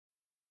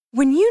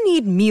When you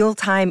need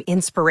mealtime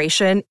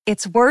inspiration,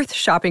 it's worth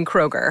shopping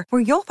Kroger,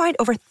 where you'll find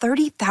over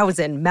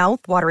 30,000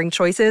 mouth-watering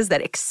choices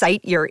that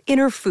excite your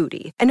inner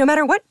foodie. And no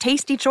matter what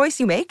tasty choice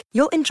you make,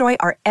 you'll enjoy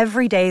our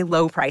everyday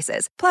low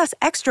prices, plus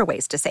extra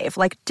ways to save,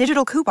 like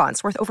digital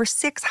coupons worth over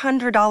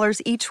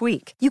 $600 each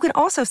week. You can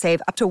also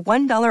save up to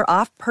 $1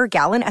 off per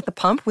gallon at the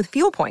pump with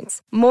fuel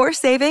points. More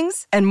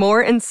savings and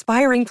more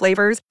inspiring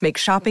flavors make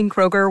shopping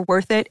Kroger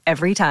worth it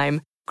every time.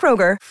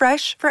 Kroger,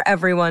 fresh for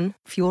everyone.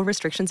 Fuel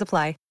restrictions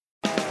apply.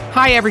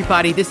 Hi,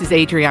 everybody. This is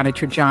Adriana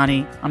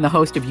Trajani. I'm the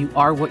host of You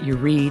Are What You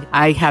Read.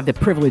 I have the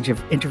privilege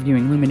of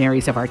interviewing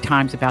luminaries of our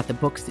times about the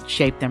books that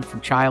shaped them from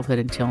childhood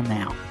until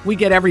now. We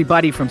get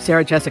everybody from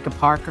Sarah Jessica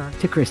Parker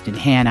to Kristen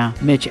Hanna,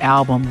 Mitch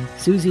Albom,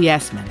 Susie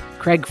Essman,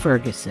 Craig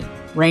Ferguson,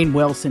 Rainn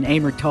Wilson,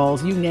 Amor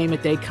Tolls, you name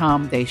it, they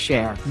come, they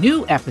share.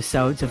 New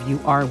episodes of You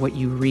Are What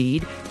You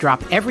Read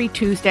drop every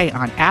Tuesday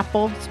on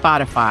Apple,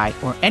 Spotify,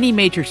 or any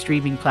major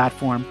streaming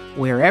platform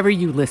wherever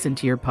you listen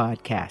to your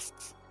podcasts.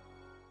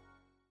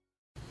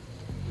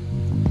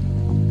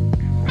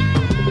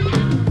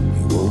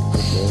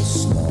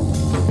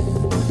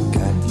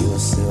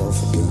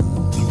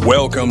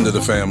 Welcome to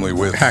the family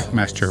with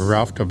Hackmaster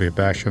Ralph W.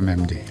 Basham,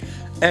 MD.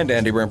 And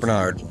Andy Brent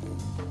Bernard.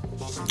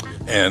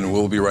 And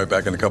we'll be right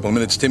back in a couple of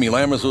minutes. Timmy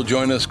Lammers will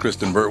join us.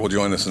 Kristen Burt will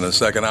join us in the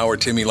second hour.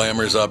 Timmy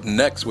Lammers up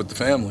next with the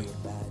family.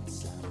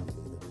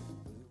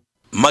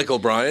 Michael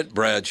Bryant,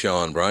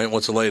 Bradshaw and Bryant,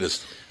 what's the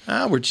latest?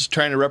 We're just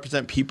trying to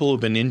represent people who've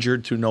been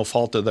injured through no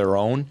fault of their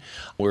own.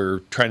 We're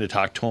trying to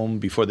talk to them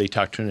before they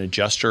talk to an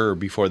adjuster or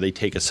before they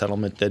take a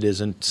settlement that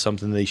isn't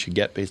something they should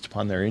get based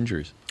upon their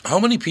injuries. How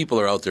many people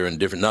are out there in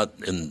different, not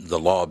in the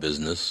law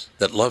business,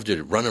 that love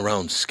to run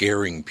around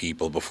scaring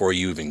people before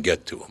you even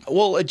get to them?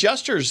 Well,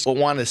 adjusters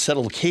want to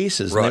settle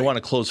cases and they want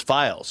to close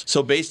files.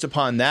 So based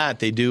upon that,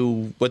 they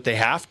do what they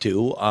have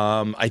to.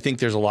 I think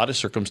there's a lot of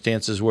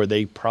circumstances where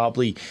they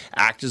probably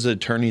act as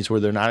attorneys where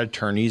they're not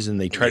attorneys and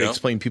they try to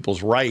explain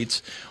people's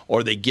rights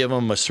or they give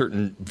them a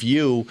certain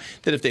view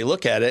that if they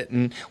look at it.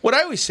 And what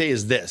I always say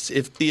is this,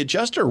 if the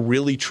adjuster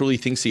really truly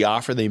thinks the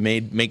offer they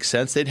made makes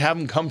sense, they'd have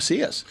them come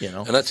see us.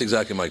 And that's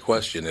exactly my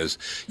question is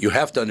you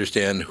have to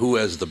understand who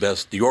has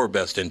your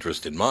best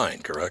interest in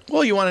mind, correct?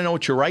 Well, you want to know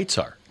what your rights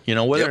are.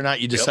 Whether or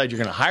not you decide you're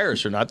going to hire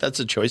us or not, that's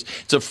a choice.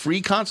 It's a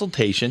free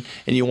consultation,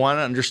 and you want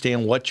to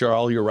understand what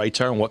all your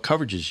rights are and what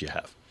coverages you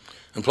have.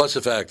 And plus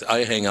the fact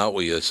I hang out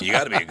with you, so you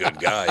got to be a good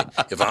guy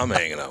if I'm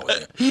hanging out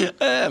with you.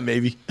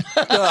 Maybe.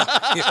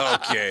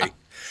 Okay.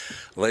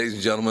 Ladies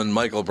and gentlemen,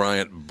 Michael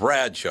Bryant,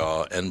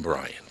 Bradshaw and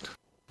Bryant.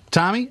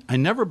 Tommy, I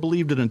never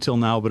believed it until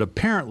now, but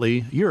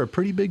apparently you're a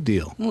pretty big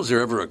deal. Was there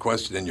ever a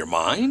question in your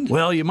mind?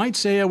 Well, you might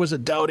say I was a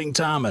doubting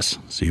Thomas.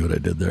 See what I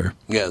did there?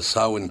 Yes,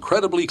 how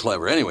incredibly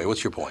clever. Anyway,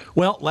 what's your point?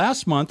 Well,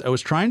 last month I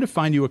was trying to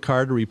find you a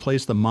car to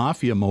replace the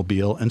Mafia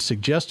Mobile and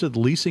suggested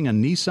leasing a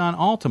Nissan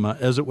Altima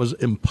as it was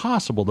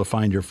impossible to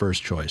find your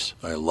first choice.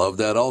 I love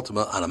that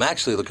Altima, and I'm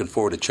actually looking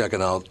forward to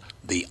checking out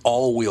the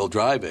all-wheel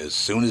drive as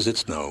soon as it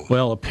snows.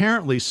 Well,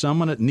 apparently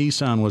someone at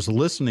Nissan was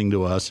listening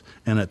to us,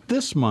 and at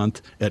this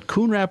month, at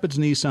Coon Rapids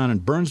Nissan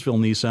and Burnsville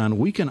Nissan,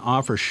 we can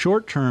offer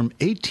short-term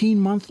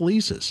 18-month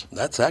leases.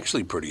 That's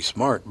actually pretty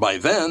smart. By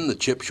then, the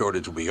chip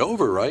shortage will be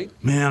over, right?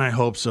 Man, I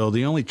hope so.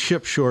 The only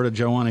chip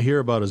shortage I want to hear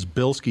about is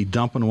Bilski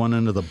dumping one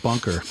into the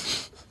bunker.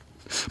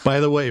 By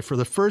the way, for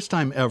the first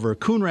time ever,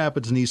 Coon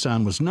Rapids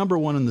Nissan was number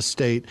 1 in the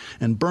state,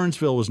 and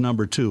Burnsville was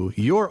number 2.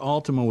 Your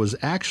Altima was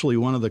actually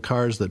one of the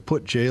cars that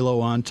put J-Lo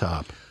on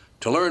top.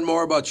 To learn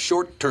more about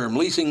short-term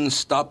leasing,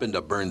 stop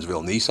into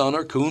Burnsville Nissan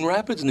or Coon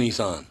Rapids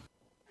Nissan.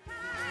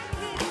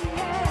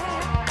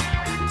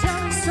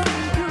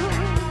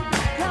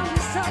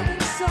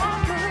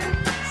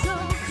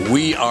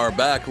 We are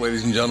back,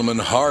 ladies and gentlemen,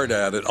 hard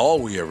at it.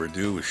 All we ever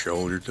do is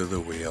shoulder to the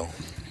wheel.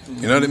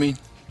 You know what I mean?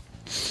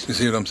 You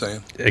see what I'm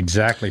saying?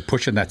 Exactly.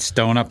 Pushing that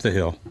stone up the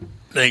hill.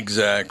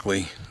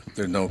 Exactly.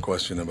 There's no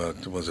question about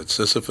it. Was it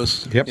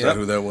Sisyphus? Yep. Is that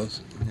who that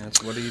was?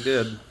 That's what he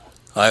did.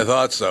 I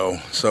thought so.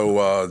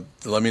 So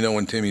let me know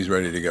when Timmy's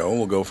ready to go.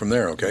 We'll go from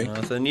there, okay?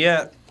 Nothing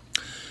yet.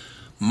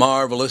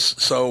 Marvelous.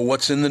 So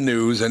what's in the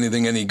news?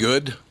 Anything any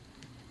good?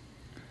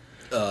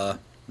 Not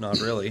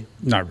really.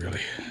 Not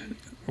really.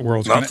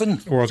 Nothing?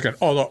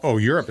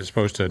 Europe is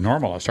supposed to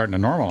normalize, starting to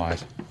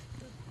normalize.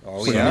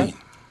 Oh, What yeah? do you mean?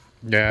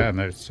 Yeah, and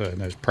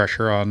there's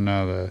pressure on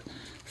the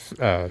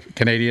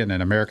Canadian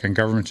and American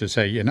governments to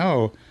say,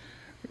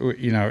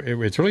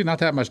 it's really not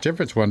that much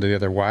difference one to the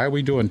other. Why are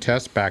we doing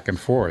tests back and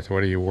forth?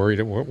 What are you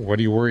worried? What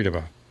are you worried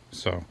about?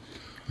 So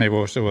maybe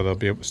they'll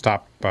be able to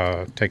stop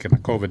taking the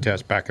COVID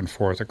test back and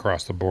forth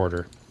across the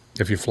border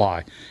if you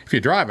fly. If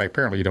you drive,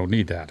 apparently you don't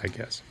need that, I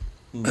guess.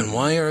 And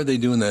why are they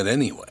doing that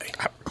anyway?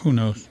 Who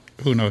knows?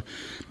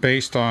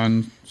 Based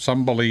on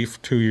some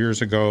belief 2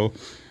 years ago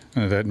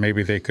that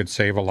maybe they could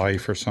save a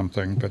life or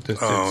something, but it's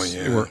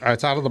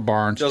out of the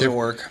barn. Doesn't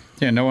work.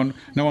 Yeah, no one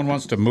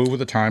wants to move with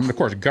the time. And of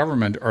course,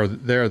 government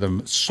they're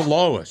the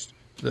slowest,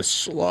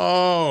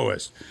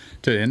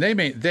 and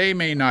they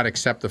may not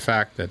accept the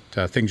fact that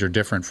things are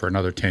different for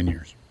another 10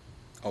 years.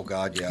 Oh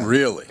God, yeah.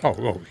 Really?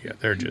 Oh, yeah.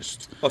 They're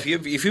just. Well,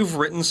 if you've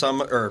written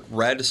some or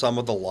read some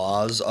of the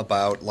laws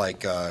about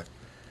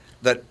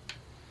that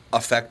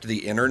affect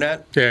the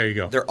internet, There you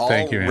go. they're all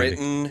Thank you, Andy.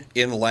 written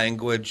in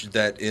language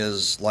that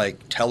is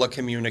like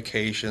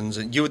telecommunications,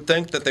 and you would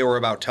think that they were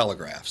about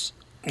telegraphs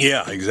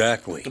Yeah,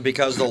 exactly.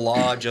 because the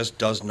law just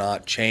does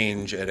not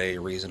change at a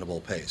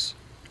reasonable pace.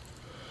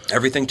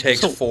 Everything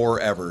takes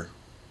forever.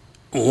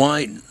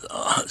 Why?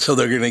 So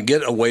they're going to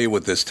get away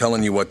with this,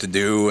 telling you what to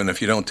do, and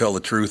if you don't tell the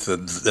truth,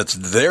 that's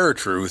their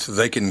truth.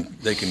 They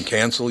can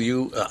cancel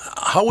you.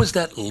 How is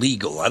that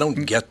legal? I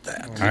don't get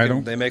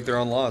that. They make their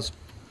own laws.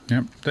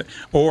 Yep.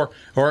 Or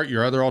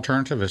your other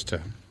alternative is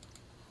to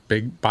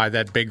buy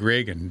that big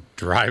rig and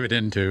drive it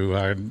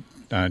into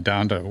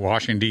down to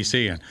Washington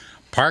D.C. and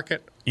park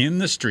it in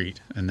the street,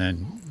 and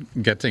then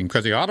get things,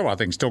 because the Ottawa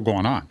thing's still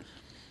going on.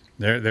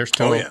 They're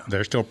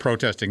still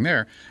protesting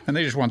there, and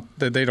they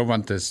don't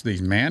want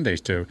these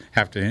mandates to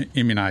have to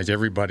immunize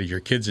everybody, your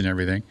kids and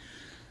everything,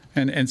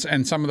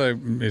 and some of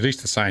the, at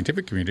least the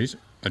scientific communities,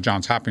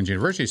 Johns Hopkins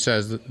University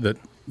says that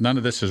none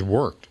of this has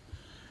worked,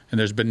 and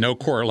there's been no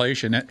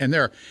correlation, and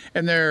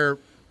they're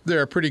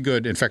a pretty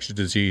good infectious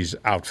disease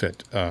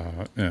outfit.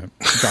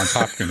 Johns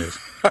Hopkins is.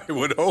 I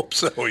would hope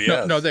so.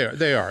 Yes. No,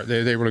 they are.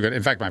 They're really good.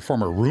 In fact, my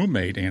former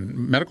roommate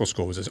in medical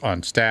school was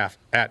on staff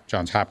at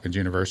Johns Hopkins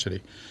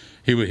University.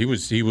 He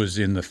was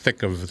in the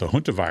thick of the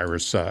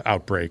hantavirus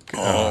outbreak.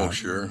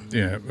 Sure.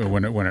 Yeah,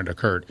 when it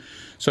occurred.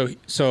 So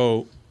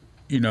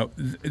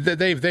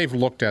they've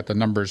looked at the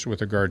numbers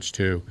with regards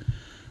to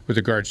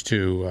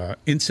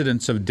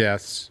incidents of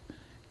deaths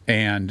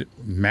and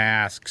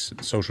masks,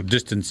 and social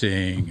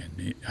distancing,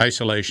 and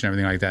isolation,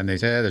 everything like that, and they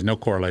say there's no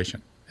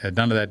correlation.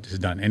 None of that has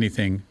done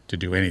anything to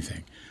do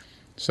anything.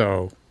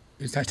 So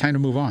it's time to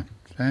move on.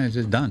 It's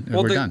just done.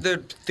 Well, We're done. The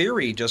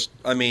theory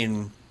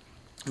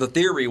the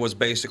theory was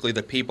basically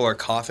that people are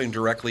coughing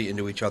directly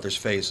into each other's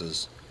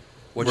faces,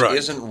 which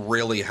isn't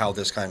really how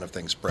this kind of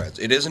thing spreads.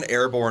 It is an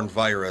airborne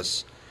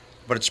virus,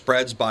 but it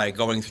spreads by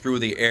going through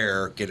the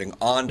air, getting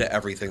onto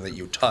everything that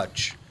you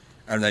touch,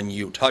 and then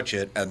you touch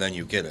it, and then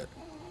you get it.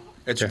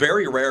 It's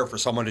very rare for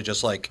someone to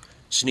just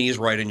sneeze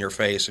right in your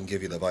face and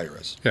give you the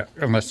virus. Yeah,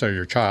 unless they're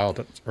your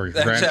child or your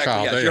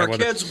grandchild. Exactly, yes. Your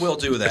kids will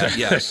do that,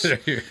 yes.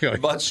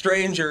 But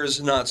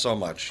strangers, not so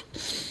much.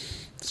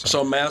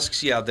 So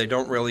masks, they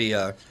don't really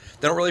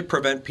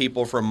prevent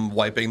people from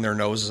wiping their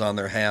noses on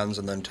their hands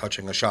and then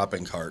touching a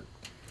shopping cart.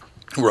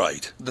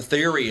 Right. The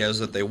theory is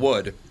that they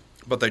would,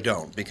 but they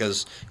don't,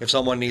 because if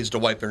someone needs to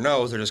wipe their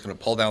nose, they're just going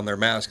to pull down their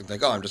mask and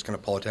think, I'm just going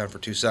to pull it down for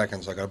 2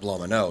 seconds. I got to blow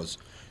my nose.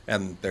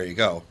 And there you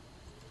go.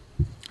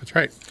 That's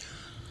right.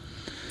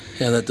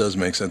 Yeah, that does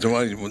make sense.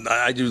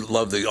 I do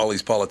love all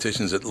these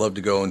politicians that love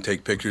to go and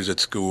take pictures at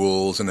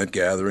schools and at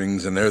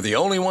gatherings, and they're the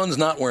only ones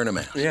not wearing a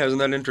mask. Yeah, isn't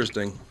that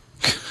interesting?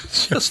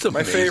 It's just amazing.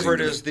 My favorite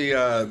is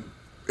it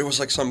was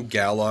like some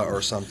gala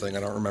or something. I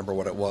don't remember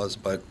what it was,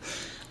 but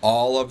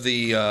all of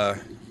the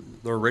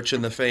rich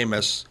and the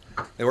famous,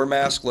 they were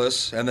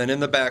maskless, and then in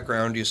the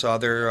background you saw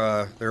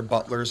their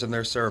butlers and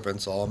their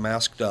servants all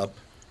masked up.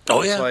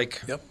 Oh, it's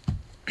yeah.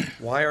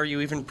 Why are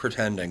you even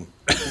pretending?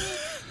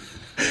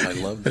 I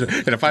love that.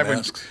 And if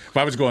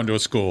I was going to a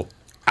school,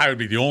 I would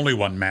be the only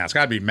one masked.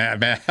 I'd be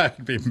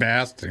I'd be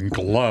masked and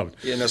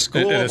gloved. In a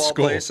school of all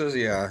places,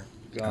 yeah.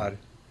 God.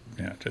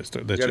 Yeah,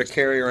 you got to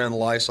carry around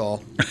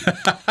Lysol.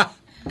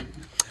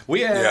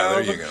 We have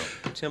there you go.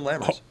 Tim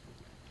Lammers.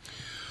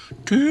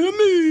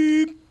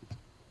 Timmy.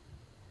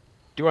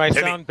 Do I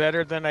sound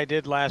better than I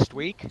did last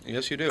week?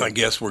 Yes, you do. I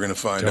guess we're going to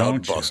find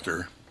out,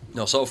 Buster.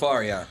 No, so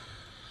far, yeah.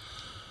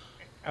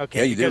 Okay,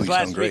 yeah, you do. Because You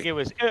last sound great. week it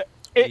was.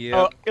 Did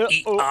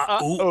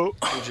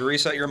you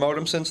reset your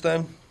modem since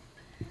then?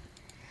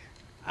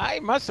 I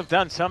must have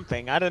done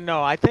something. I don't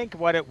know. I think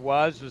what it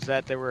was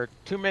that there were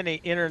too many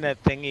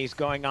internet thingies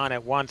going on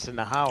at once in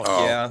the house.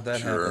 Oh, yeah,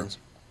 that happens.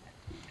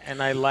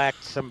 And I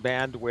lacked some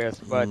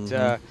bandwidth.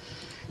 But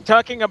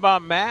talking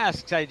about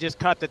masks, I just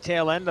caught the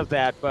tail end of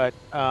that. But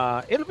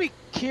it'll be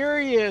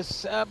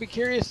curious. I'll be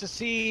curious to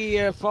see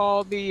if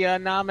all the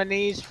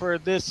nominees for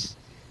this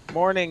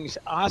morning's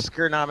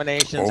Oscar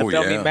nominations, if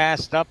they'll be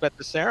masked up at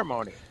the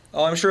ceremony.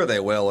 Oh, I'm sure they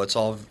will. It's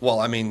all, well,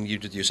 I mean,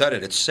 you said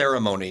it. It's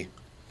ceremony.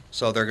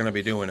 So they're going to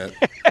be doing it.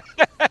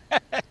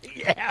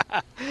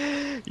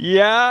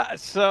 Yeah.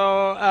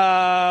 So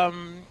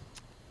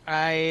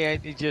I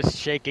just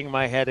shaking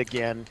my head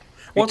again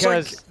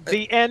because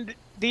the end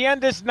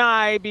is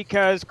nigh,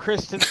 because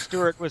Kristen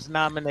Stewart was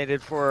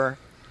nominated for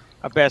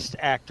a Best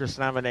Actress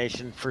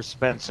nomination for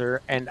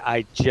Spencer, and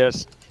I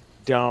just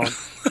don't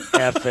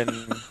effing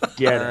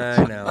get it.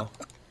 I know.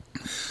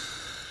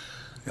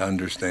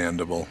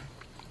 Understandable.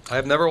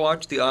 I've never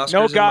watched the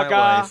Oscars in my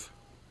life.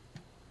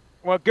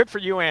 Well, good for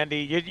you,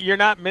 Andy. You're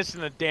not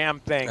missing a damn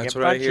thing. That's a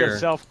what I bunch hear. of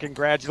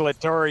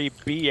self-congratulatory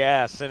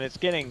BS, and it's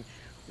getting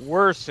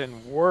worse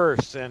and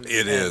worse. And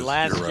it is.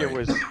 Last You're year right.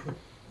 was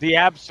the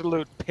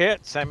absolute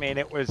pits. I mean,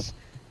 it was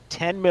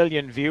 10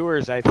 million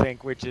viewers, I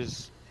think, which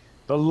is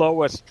the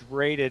lowest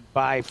rated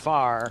by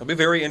far. I'll be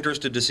very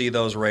interested to see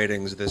those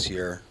ratings this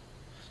year.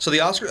 So the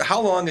Oscar,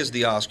 how long is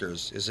the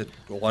Oscars? Is it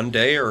one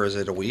day or is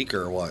it a week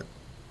or what?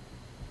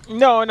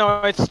 No,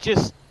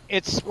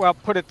 well,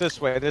 put it this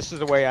way. This is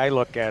the way I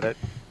look at it.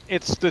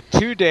 It's the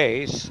 2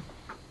 days,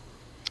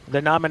 the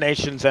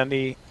nominations and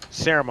the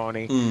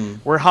ceremony,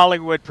 where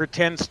Hollywood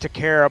pretends to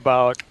care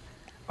about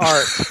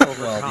art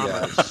over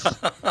commerce.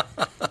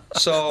 Yes.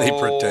 So they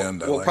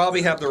pretend. We'll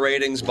probably have the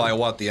ratings by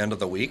the end of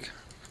the week?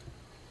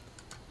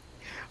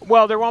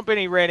 Well, there won't be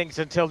any ratings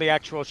until the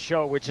actual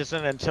show, which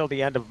isn't until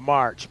the end of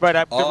March.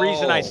 But the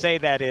reason I say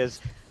that is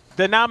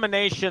the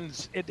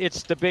nominations,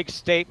 it's the big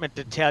statement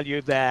to tell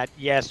you that,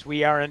 yes,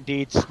 we are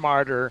indeed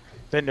smarter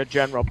than the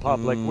general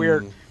public.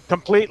 We're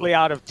completely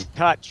out of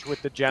touch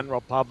with the general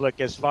public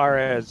as far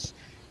as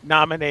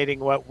nominating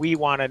what we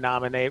want to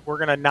nominate. We're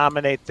going to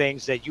nominate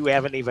things that you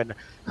haven't even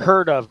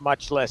heard of,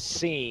 much less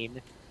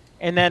seen.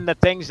 And then the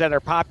things that are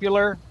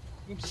popular,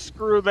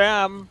 screw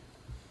them.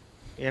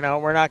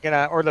 We're not going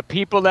to, or the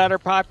people that are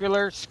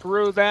popular,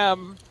 screw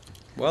them.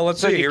 Well,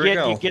 let's see. Here we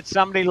go. You get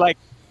somebody like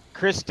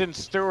Kristen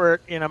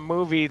Stewart in a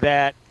movie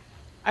that,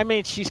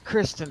 she's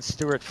Kristen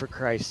Stewart, for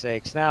Christ's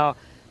sakes. Now,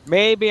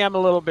 maybe I'm a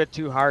little bit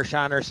too harsh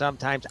on her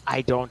sometimes.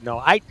 I don't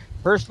know.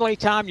 Personally,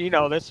 Tom, you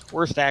know this,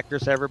 worst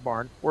actress ever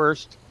born.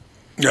 Worst.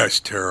 That's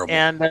terrible.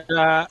 And,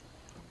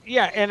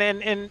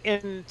 and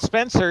in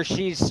Spencer,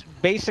 she's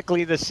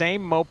basically the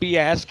same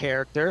mopey-ass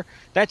character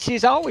that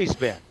she's always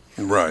been.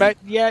 Right. But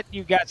yet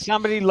you got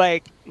somebody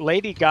like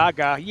Lady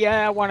Gaga,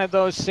 one of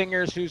those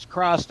singers who's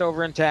crossed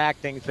over into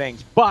acting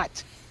things.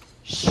 But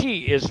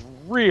she is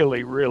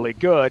really, really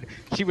good.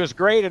 She was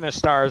great in A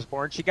Star is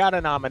Born. She got a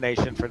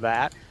nomination for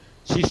that.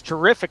 She's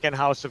terrific in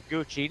House of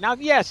Gucci. Now,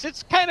 yes,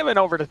 it's kind of an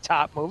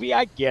over-the-top movie.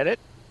 I get it.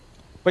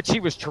 But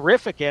she was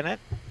terrific in it.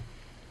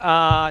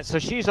 So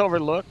she's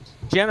overlooked.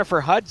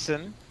 Jennifer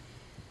Hudson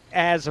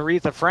as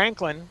Aretha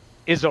Franklin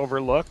is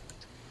overlooked.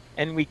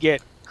 And we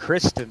get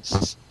Kristen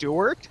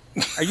Stewart?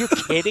 Are you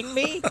kidding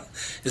me?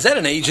 Is that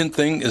an agent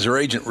thing? Is her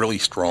agent really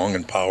strong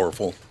and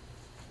powerful?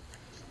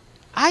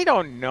 I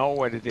don't know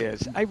what it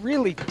is. I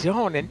really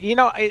don't. And,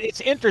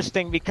 it's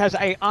interesting because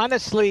I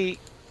honestly,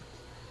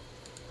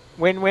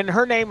 when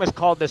her name was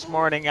called this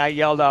morning, I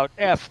yelled out,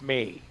 F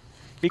me,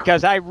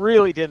 because I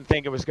really didn't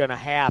think it was going to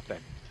happen.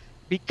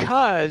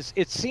 Because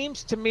it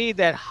seems to me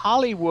that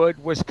Hollywood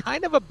was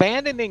kind of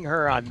abandoning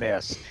her on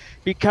this,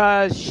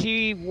 because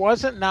she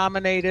wasn't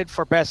nominated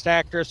for Best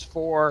Actress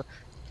for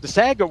the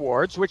SAG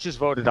Awards, which is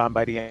voted on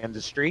by the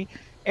industry,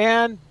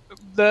 and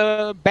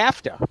the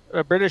BAFTA,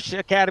 British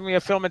Academy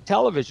of Film and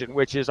Television,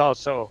 which is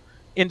also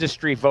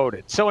industry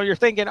voted. So you're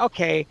thinking,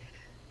 okay,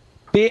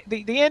 the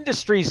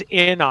industry's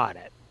in on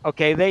it.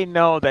 Okay, they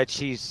know that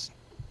she's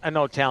a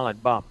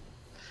no-talent bum.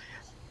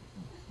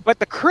 But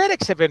the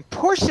critics have been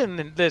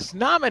pushing this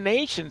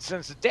nomination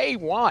since day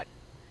one.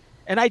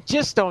 And I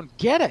just don't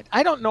get it.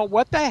 I don't know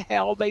what the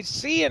hell they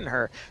see in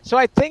her. So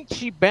I think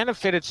she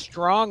benefited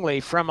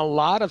strongly from a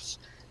lot of,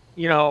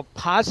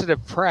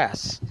 positive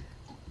press.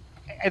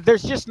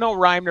 There's just no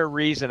rhyme or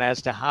reason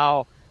as to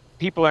how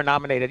people are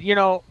nominated.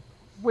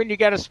 When you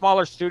get a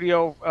smaller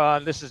studio,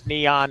 this is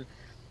Neon,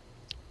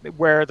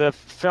 where the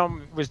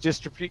film was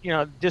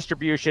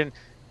distribution.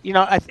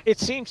 It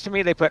seems to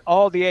me they put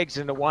all the eggs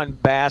into one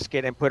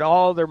basket and put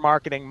all their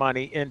marketing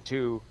money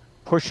into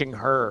pushing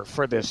her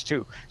for this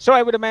too. So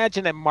I would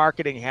imagine that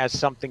marketing has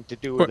something to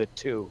do with it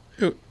too.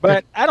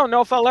 But I don't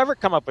know if I'll ever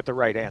come up with the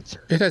right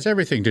answer. It has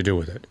everything to do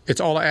with it. It's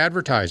all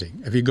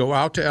advertising. If you go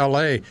out to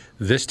L.A.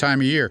 this time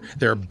of year,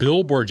 there are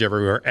billboards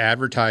everywhere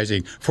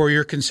advertising for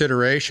your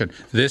consideration.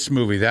 This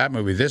movie, that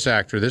movie, this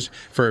actor, this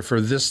for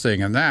this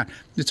thing and that.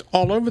 It's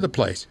all over the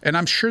place. And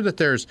I'm sure that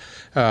there's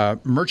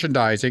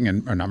marketing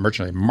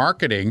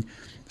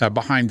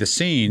behind the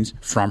scenes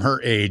from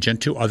her agent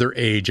to other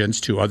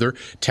agents to other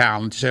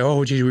talent to say,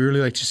 oh, geez, we really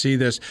like to see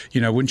this.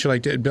 Wouldn't you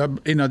like to?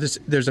 This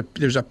there's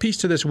a piece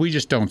to this we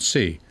just don't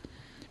see,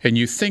 and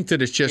you think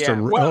that it's just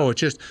it's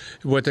just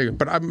what they.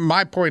 But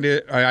my point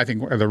is, I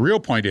think the real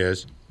point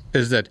is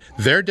that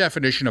their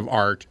definition of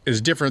art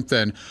is different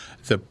than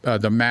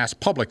the mass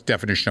public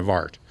definition of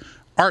art.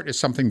 Art is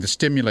something that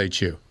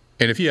stimulates you.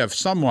 And if you have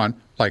someone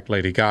like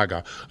Lady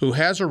Gaga who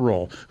has a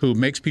role, who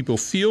makes people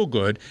feel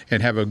good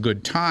and have a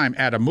good time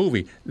at a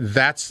movie,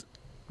 that's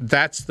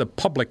the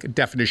public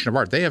definition of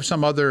art. They have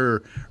some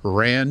other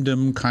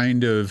random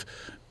kind of,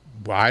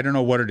 I don't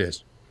know what it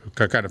is,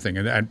 kind of thing.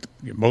 And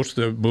most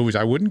of the movies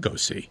I wouldn't go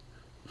see,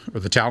 or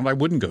the talent I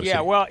wouldn't go see.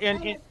 Yeah, well,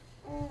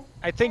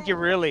 I think you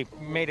really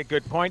made a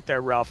good point there,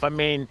 Ralph.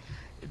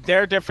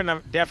 Their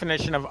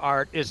definition of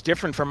art is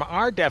different from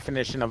our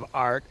definition of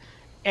art,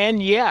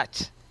 and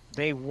yet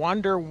they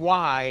wonder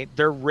why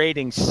their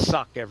ratings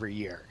suck every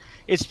year.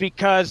 It's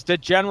because the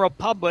general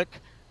public,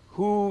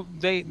 who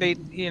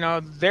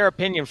their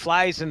opinion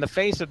flies in the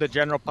face of the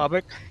general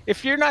public.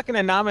 If you're not going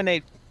to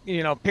nominate,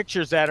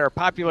 pictures that are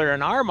popular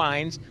in our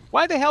minds,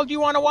 why the hell do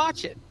you want to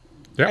watch it?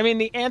 Yep.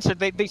 The answer,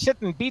 they sit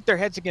and beat their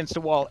heads against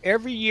the wall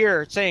every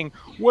year saying,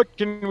 what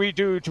can we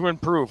do to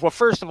improve? Well,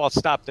 first of all,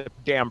 stop the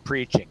damn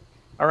preaching.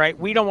 All right?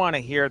 We don't want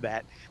to hear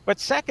that. But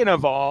second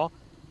of all,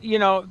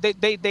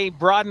 they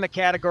broaden the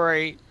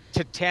category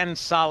to 10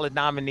 solid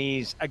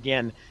nominees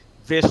again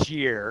this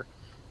year.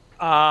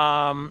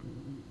 And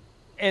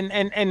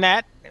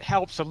that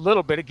helps a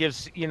little bit. It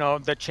gives,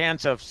 the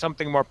chance of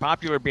something more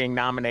popular being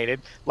nominated,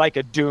 like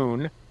a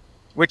Dune,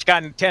 which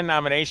got 10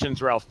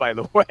 nominations, Ralph, by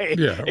the way,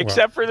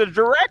 except for the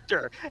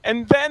director.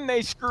 And then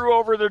they screw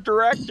over the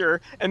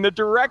director, and the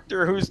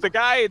director, who's the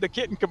guy, the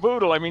kit and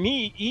caboodle, I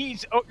mean,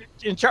 he's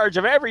in charge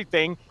of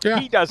everything. Yeah.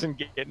 He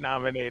doesn't get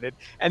nominated,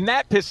 and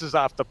that pisses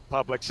off the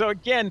public. So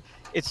again,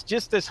 it's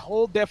just this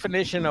whole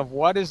definition of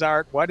what is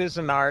art, what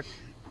isn't art,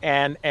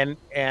 and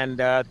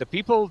the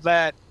people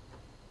that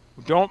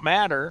don't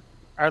matter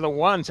are the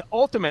ones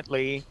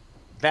ultimately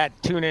that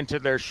tune into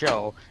their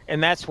show,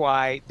 and that's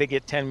why they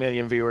get 10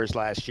 million viewers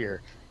last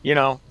year.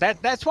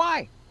 That's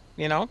why.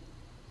 It'll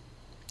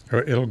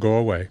go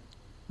away.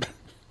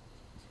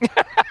 You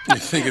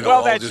think it'll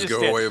all just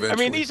go away eventually? I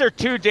mean, these are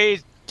 2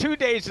 days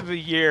of the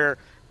year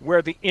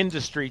where the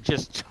industry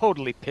just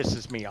totally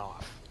pisses me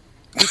off.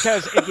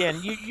 Because again,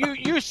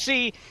 you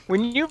see,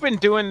 when you've been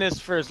doing this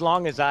for as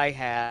long as I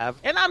have,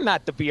 and I'm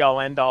not the be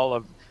all end all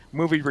of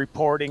movie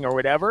reporting or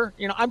whatever,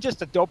 I'm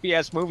just a dopey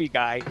ass movie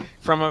guy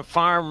from a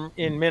farm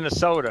in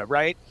Minnesota,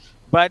 right?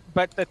 But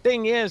the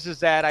thing is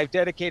that I've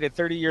dedicated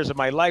 30 years of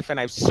my life, and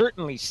I've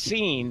certainly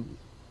seen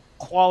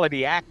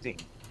quality acting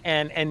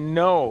and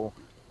know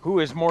who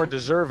is more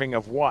deserving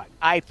of what,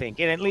 I think,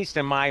 and at least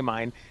in my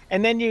mind.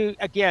 And then you,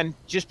 again,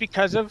 just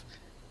because of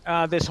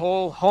this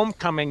whole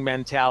homecoming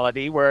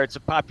mentality where it's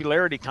a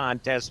popularity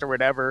contest or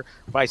whatever,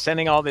 by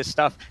sending all this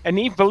stuff, and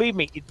believe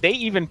me, they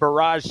even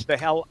barrage the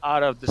hell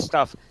out of the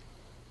stuff.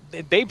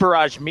 They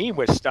barrage me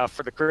with stuff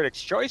for the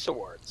Critics' Choice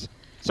Awards.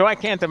 So I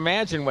can't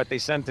imagine what they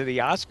send to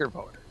the Oscar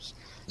voters.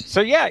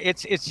 So yeah,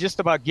 it's just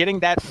about getting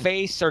that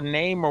face or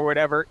name or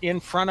whatever in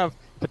front of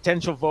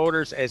potential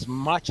voters as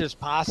much as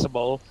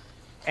possible.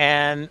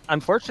 And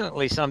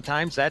unfortunately,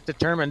 sometimes that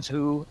determines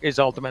who is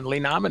ultimately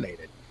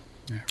nominated.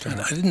 God,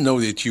 I didn't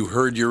know that you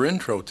heard your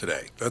intro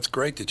today. That's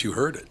great that you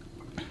heard it.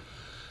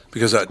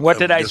 Because what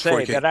did I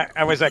say? That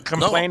I was a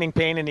complaining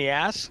pain in the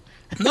ass?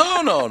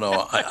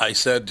 No. I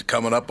said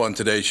coming up on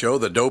today's show,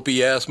 the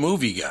dopey ass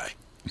movie guy.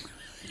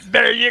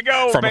 There you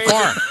go, from baby. A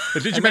farm.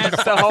 Did you mention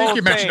I think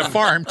you mentioned a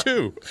farm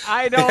too.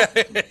 I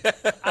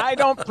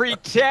don't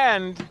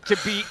pretend to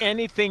be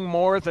anything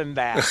more than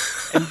that,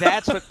 and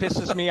that's what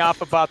pisses me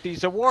off about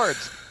these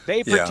awards.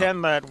 They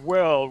pretend that we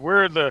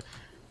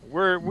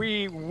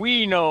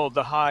know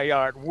the high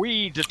art.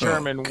 We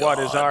determine what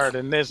is art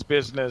in this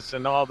business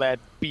and all that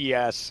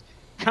BS.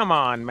 Come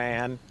on,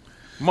 man.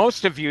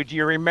 Most of you, do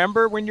you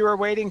remember when you were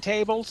waiting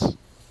tables?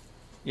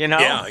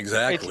 Yeah,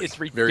 exactly. It's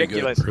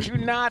ridiculous.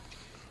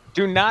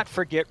 Do not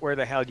forget where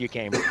the hell you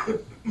came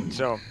from.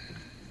 So,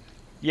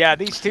 yeah,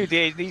 these two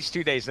days,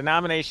 the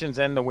nominations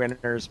and the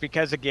winners,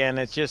 because again,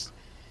 it's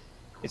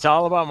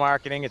all about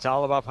marketing. It's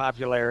all about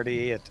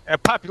popularity.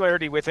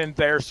 Popularity within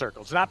their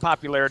circles, not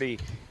popularity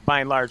by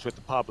and large with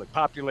the public.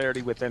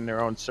 Popularity within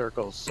their own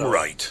circles. So,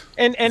 right.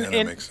 And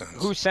makes sense.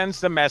 Who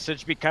sends the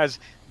message? Because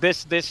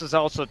this is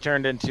also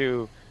turned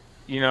into,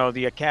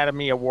 the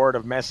Academy Award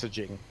of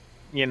messaging.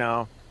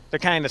 The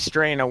kind of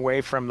straying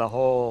away from the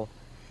whole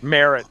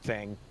merit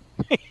thing.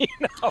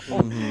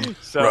 Mm-hmm.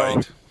 So,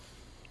 right.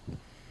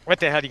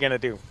 What the hell are you gonna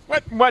do?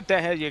 What the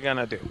hell are you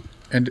gonna do?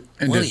 And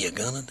what are you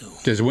gonna do?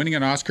 Does winning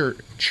an Oscar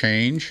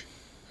change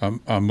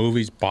a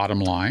movie's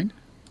bottom line?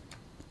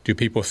 Do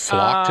people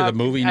flock to the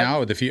movie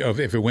now if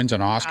it wins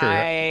an Oscar?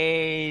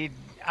 I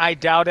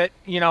doubt it.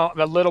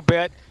 A little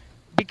bit,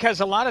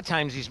 because a lot of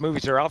times these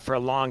movies are out for a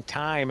long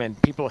time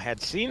and people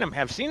have seen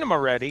them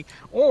already.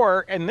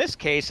 Or in this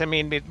case, I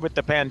mean, with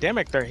the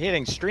pandemic, they're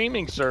hitting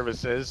streaming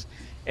services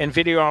and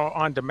video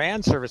on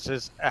demand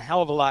services a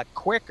hell of a lot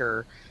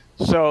quicker.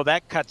 So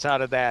that cuts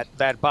out of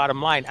that bottom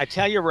line. I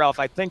tell you, Ralph,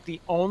 I think the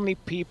only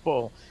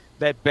people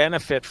that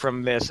benefit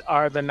from this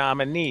are the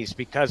nominees,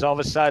 because all of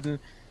a sudden,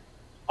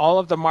 all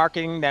of the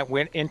marketing that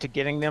went into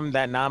getting them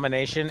that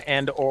nomination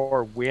and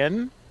or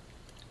win,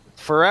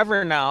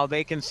 forever now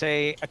they can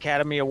say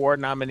Academy Award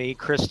nominee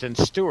Kristen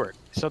Stewart.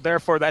 So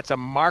therefore, that's a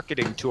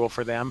marketing tool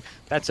for them.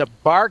 That's a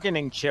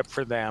bargaining chip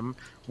for them.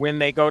 When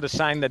they go to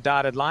sign the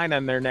dotted line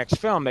on their next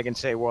film, they can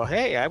say, well,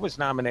 hey, I was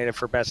nominated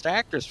for Best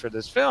Actress for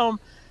this film.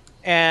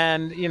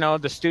 And,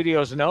 the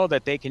studios know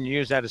that they can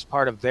use that as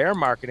part of their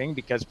marketing,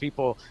 because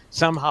people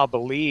somehow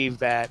believe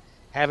that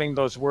having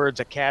those words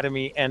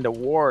Academy and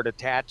Award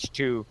attached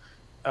to,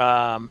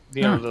 the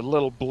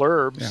little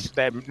blurbs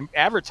that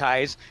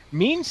advertise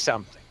means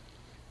something.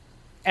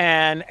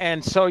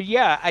 And so,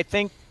 yeah, I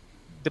think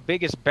the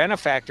biggest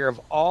benefactor of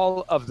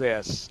all of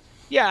this,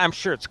 yeah, I'm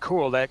sure it's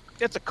cool.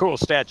 It's a cool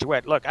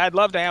statuette. Look, I'd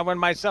love to have one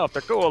myself.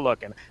 They're cool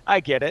looking. I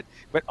get it.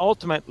 But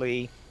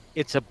ultimately,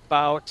 it's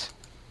about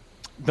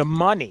the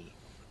money.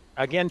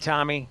 Again,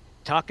 Tommy,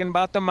 talking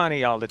about the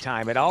money all the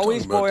time. It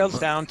always boils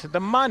down to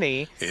the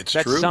money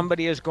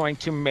somebody is going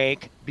to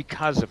make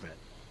because of it.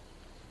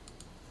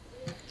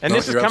 And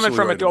this is coming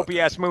from a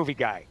dopey-ass movie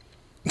guy.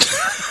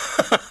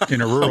 In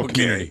a rural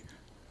community.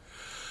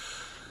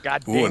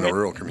 God damn it. In a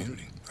rural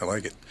community. I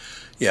like it.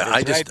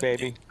 Yeah, That's right,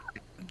 baby.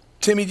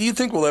 Timmy, do you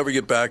think we'll ever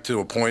get back to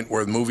a point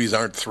where the movies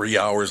aren't 3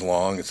 hours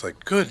long? It's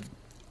like, good.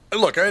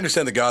 Look, I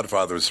understand The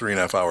Godfather was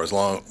 3.5 hours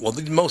long. Well,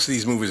 most of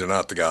these movies are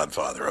not The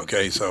Godfather,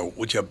 okay? So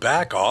would you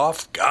back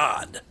off?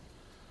 God.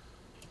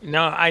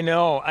 No, I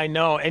know.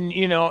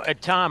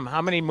 And, Tom,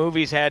 how many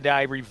movies had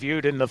I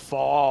reviewed in the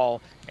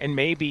fall and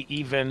maybe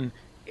even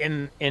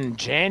in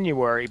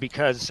January?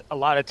 Because a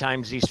lot of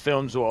times these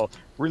films will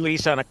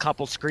release on a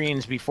couple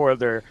screens before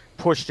they're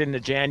pushed into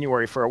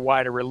January for a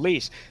wider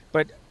release.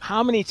 But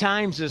how many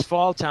times this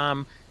fall,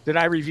 Tom, did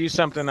I review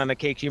something on the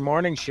KQ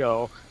Morning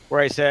Show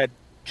where I said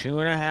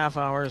 2.5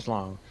 hours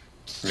long,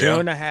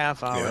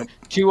 2.5 hours,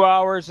 2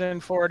 hours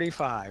and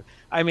 45?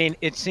 I mean,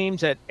 it seems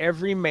that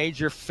every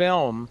major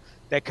film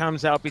that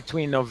comes out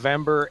between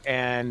November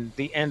and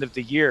the end of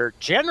the year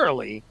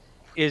generally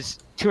is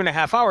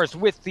 2.5 hours,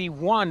 with the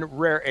one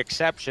rare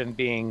exception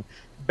being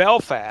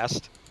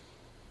Belfast,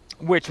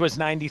 which was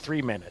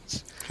 93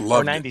 minutes.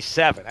 Or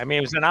 97. I mean,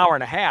 it was an hour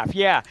and a half.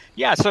 Yeah.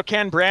 So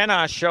Ken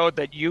Branagh showed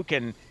that you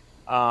can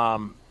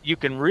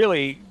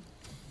really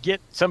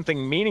get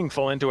something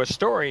meaningful into a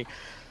story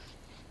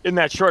in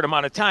that short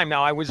amount of time.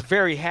 Now, I was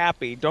very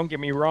happy. Don't get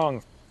me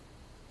wrong.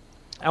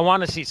 I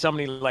want to see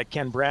somebody like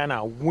Ken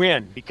Branagh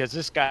win, because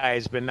this guy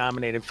has been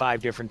nominated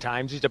 5 different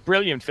times. He's a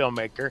brilliant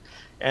filmmaker,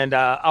 and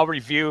I'll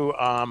review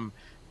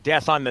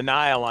Death on the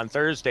Nile on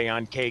Thursday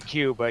on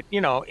KQ. But,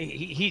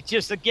 he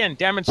just, again,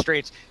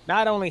 demonstrates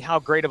not only how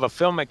great of a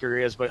filmmaker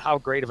he is, but how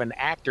great of an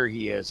actor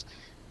he is,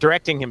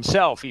 directing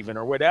himself even,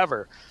 or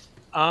whatever.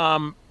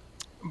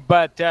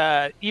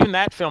 But even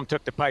that film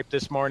took the pipe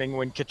this morning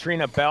when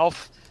Katrina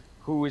Balfe,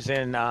 who was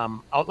in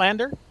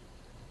Outlander,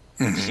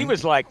 she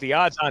was like the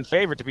odds-on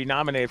favorite to be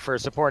nominated for a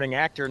supporting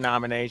actress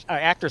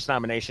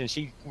nomination.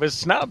 She was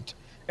snubbed.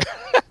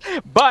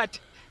 But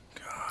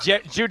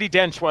Judi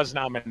Dench was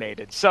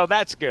nominated, so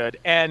that's good.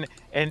 And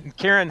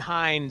Kieran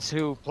Hines,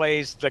 who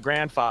plays the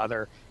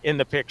grandfather in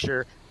the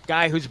picture,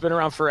 guy who's been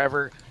around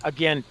forever,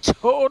 again,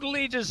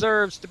 totally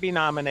deserves to be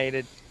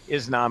nominated,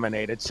 is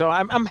nominated. So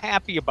I'm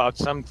happy about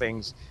some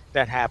things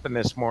that happened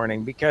this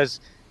morning, because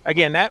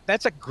again,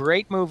 that's a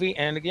great movie,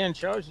 and again,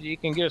 shows you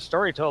can get a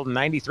story told in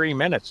 93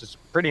 minutes. It's a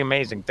pretty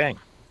amazing thing.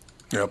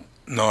 Yep.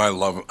 No, I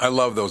love them. I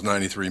love those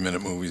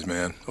 93-minute movies,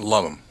 man. I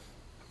love them.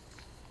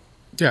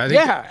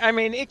 Yeah, I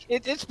mean,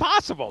 it's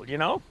possible,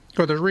 Well,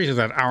 there's a reason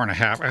that hour and a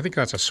half. I think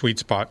that's a sweet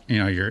spot.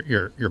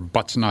 Your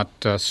butt's not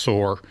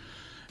sore.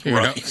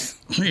 Right.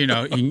 You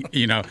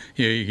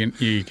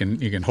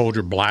can hold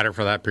your bladder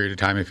for that period of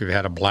time if you've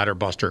had a bladder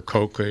buster,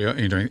 Coke,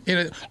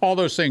 all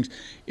those things.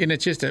 And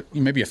it's just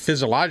maybe a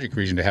physiologic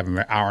reason to have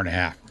an hour and a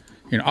half.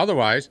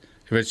 Otherwise,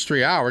 if it's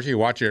 3 hours, you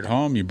watch it at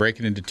home, you break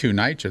it into 2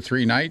 nights or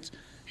 3 nights.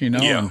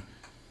 Yeah.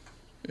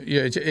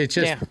 It's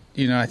just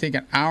I think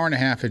an hour and a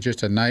half is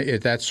just a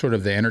night. That's sort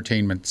of the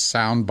entertainment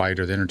sound bite,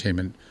 or the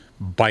entertainment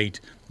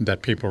bite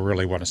that people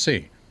really want to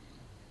see.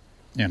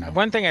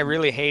 One thing I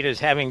really hate is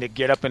having to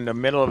get up in the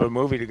middle of a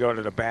movie to go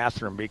to the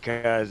bathroom,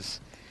 because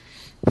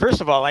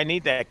first of all, I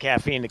need that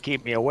caffeine to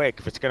keep me awake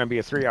if it's going to be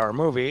a 3-hour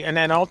movie. And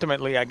then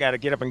ultimately I got to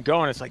get up and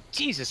go. And it's like,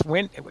 Jesus,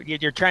 when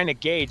you're trying to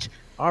gauge,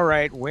 all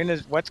right,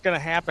 what's going to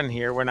happen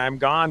here when I'm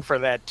gone for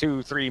that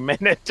 2-3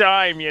 minute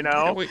time,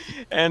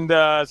 And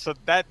so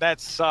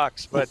that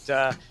sucks. But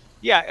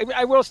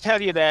I will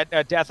tell you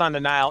that Death on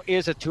the Nile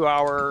is a 2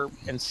 hour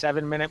and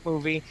 7-minute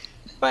movie.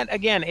 But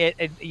again,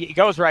 it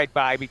goes right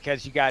by,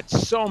 because you got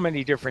so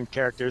many different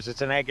characters.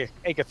 It's an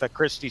Agatha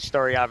Christie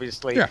story,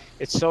 obviously. Yeah.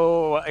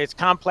 It's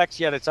complex,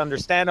 yet it's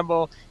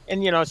understandable.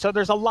 And, so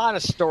there's a lot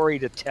of story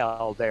to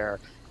tell there.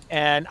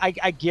 And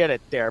I get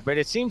it there. But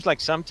it seems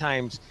like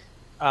sometimes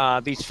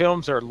these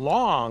films are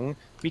long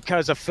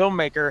because a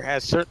filmmaker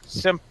has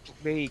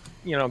simply,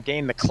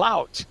 gained the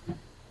clout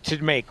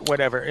to make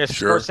whatever,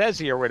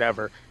 Scorsese or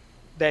whatever.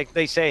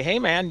 They say, hey,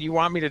 man, you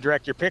want me to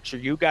direct your picture?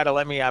 You got to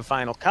let me have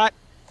final cut.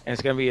 And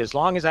it's going to be as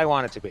long as I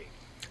want it to be.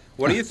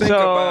 What do you think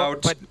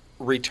about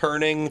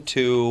returning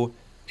to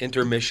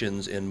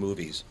intermissions in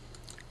movies?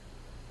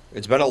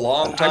 It's been a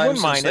long time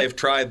since they've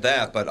tried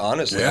that, but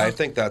honestly, I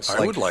think that's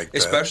I would like that.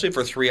 Especially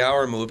for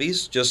 3-hour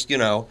movies, just,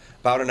 about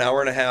an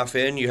hour and a half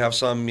in, you have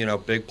some,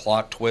 big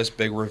plot twist,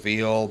 big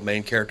reveal,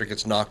 main character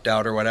gets knocked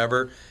out or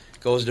whatever,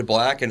 goes to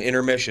black, and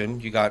intermission,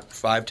 you got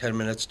 5-10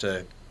 minutes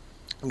to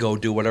go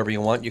do whatever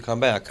you want, you come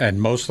back. And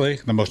mostly,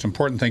 the most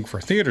important thing for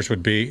theaters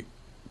would be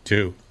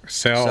to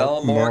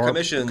sell more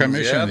commissions.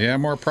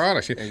 More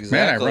products.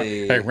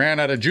 Exactly. Man, I ran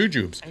out of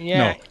jujubes.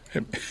 Yeah.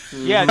 No.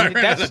 Yeah,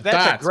 that's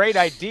a great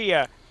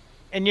idea.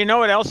 And you know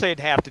what else they'd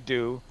have to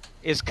do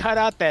is cut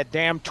out that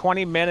damn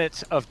 20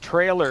 minutes of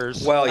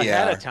trailers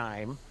ahead of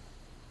time.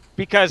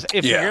 Because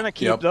if you're going to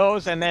keep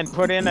those and then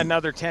put in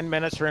another 10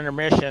 minutes for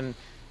intermission,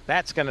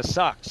 that's going to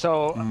suck.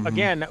 So,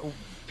 again,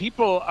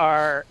 people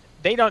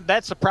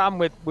that's the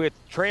problem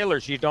with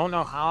trailers. You don't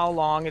know how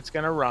long it's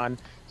going to run.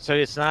 So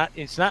it's not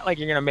like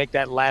you're going to make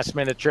that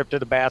last-minute trip to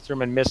the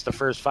bathroom and miss the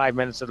first 5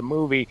 minutes of the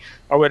movie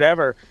or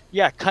whatever.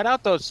 Yeah, cut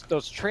out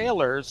those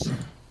trailers.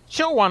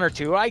 Show 1 or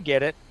 2, I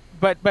get it.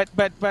 But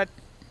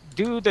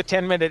do the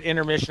 10-minute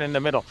intermission in the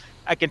middle.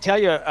 I can tell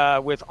you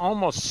with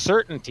almost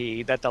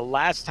certainty that the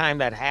last time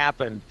that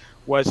happened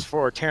was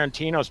for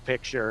Tarantino's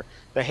picture,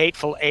 The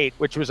Hateful Eight,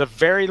 which was a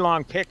very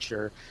long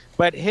picture.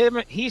 But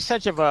he's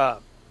such of a,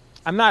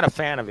 I'm not a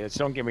fan of his,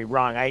 don't get me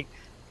wrong. I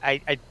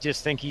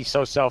just think he's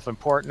so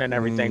self-important and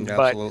everything.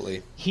 Absolutely.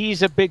 But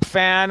he's a big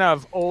fan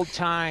of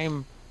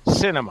old-time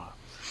cinema.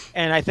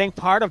 And I think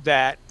part of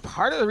the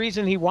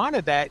reason he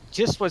wanted that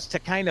just was to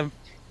kind of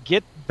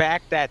get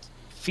back that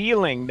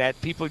feeling that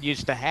people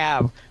used to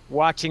have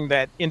watching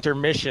that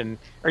intermission,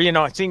 or,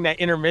 seeing that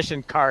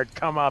intermission card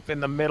come up in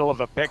the middle of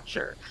a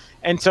picture.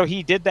 And so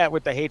he did that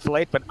with The Hateful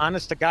Eight. But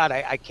honest to God,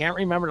 I can't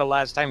remember the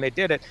last time they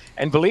did it.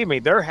 And believe me,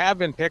 there have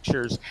been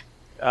pictures,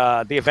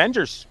 the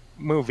Avengers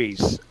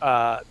movies,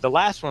 the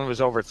last one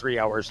was over 3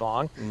 hours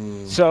long.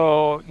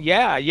 So,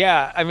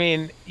 yeah. I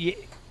mean,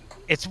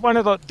 it's one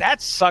of those,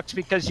 that sucks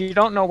because you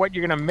don't know what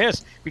you're going to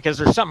miss because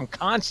there's something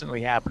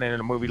constantly happening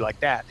in a movie like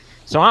that.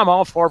 So I'm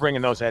all for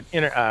bringing those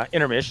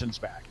intermissions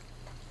back.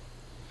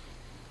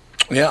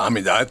 Yeah, I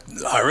mean,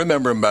 I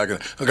remember him back.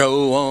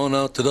 Go on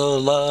out to the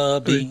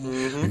lobby.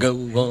 Go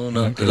on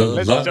out to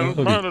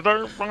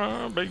the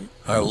lobby.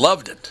 I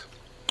loved it.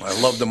 I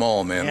loved them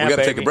all, man. Yeah, we got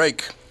to take a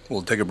break.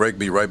 We'll take a break.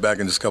 Be right back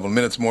in just a couple of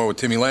minutes more with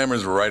Timmy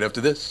Lammers right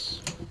after this.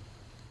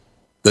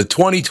 The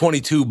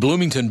 2022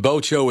 Bloomington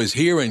Boat Show is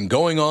here and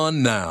going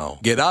on now.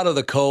 Get out of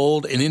the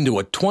cold and into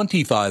a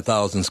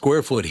 25,000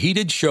 square foot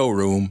heated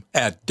showroom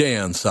at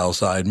Dan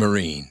Southside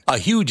Marine. A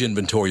huge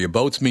inventory of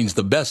boats means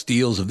the best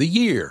deals of the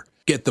year.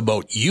 Get the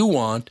boat you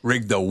want,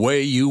 rigged the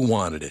way you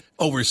wanted it.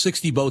 Over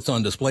 60 boats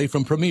on display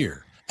from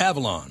Premier,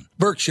 Avalon,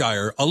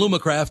 Berkshire,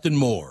 Alumacraft, and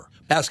more.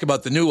 Ask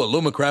about the new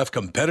Alumacraft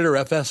Competitor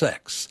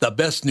FSX, the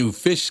best new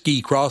fish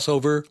ski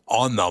crossover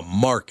on the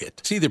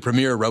market. See the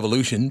Premier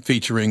Revolution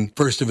featuring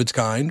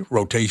first-of-its-kind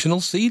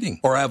rotational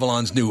seating, or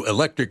Avalon's new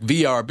electric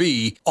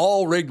VRB,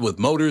 all rigged with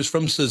motors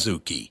from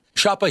Suzuki.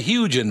 Shop a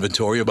huge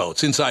inventory of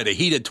boats inside a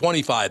heated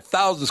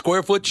 25,000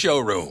 square foot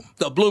showroom.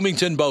 The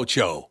Bloomington Boat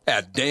Show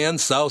at Dan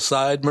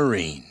Southside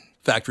Marine.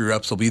 Factory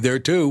reps will be there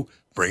too.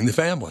 Bring the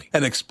family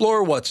and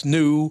explore what's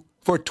new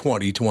for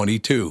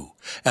 2022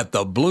 at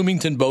the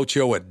Bloomington Boat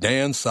Show at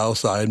Dan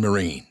Southside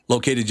Marine.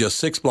 Located just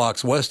 6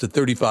 blocks west at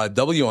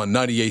 35W on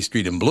 98th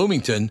Street in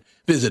Bloomington.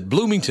 Visit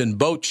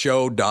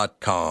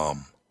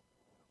bloomingtonboatshow.com.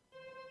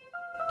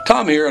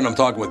 Tom here, and I'm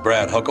talking with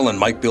Brad Huckle and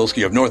Mike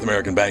Bilski of North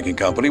American Banking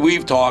Company.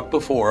 We've talked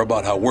before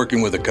about how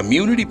working with a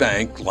community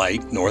bank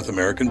like North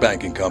American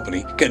Banking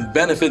Company can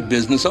benefit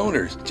business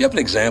owners. Do you have an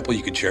example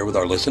you could share with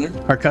our listeners?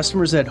 Our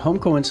customers at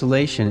Homeco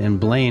Insulation in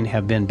Blaine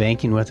have been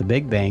banking with a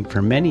big bank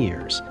for many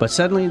years, but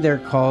suddenly their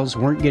calls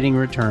weren't getting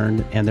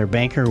returned and their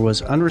banker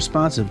was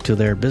unresponsive to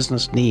their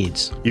business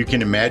needs. You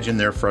can imagine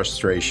their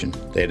frustration.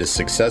 They had a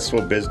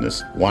successful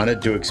business,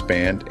 wanted to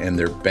expand, and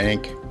their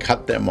bank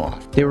cut them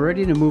off. They were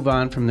ready to move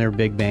on from their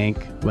big bank.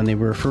 When they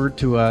were referred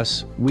to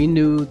us, we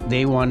knew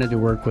they wanted to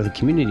work with a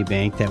community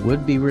bank that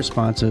would be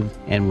responsive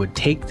and would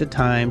take the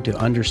time to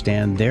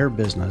understand their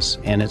business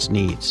and its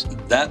needs.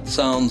 That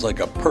sounds like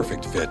a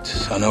perfect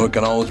fit. I know it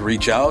can always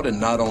reach out and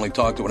not only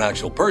talk to an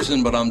actual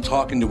person, but I'm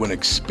talking to an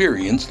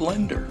experienced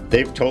lender.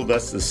 They've told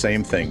us the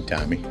same thing,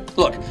 Tommy.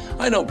 Look,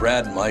 I know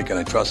Brad and Mike, and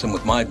I trust them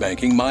with my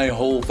banking. My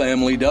whole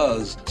family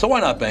does. So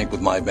why not bank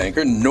with my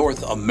banker,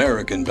 North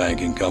American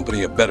Banking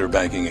Company, a better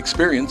banking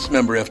experience,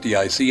 member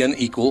FDIC, and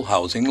equal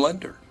housing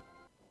lender.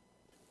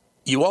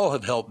 You all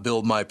have helped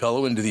build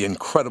MyPillow into the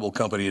incredible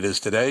company it is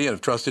today, and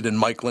have trusted in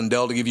Mike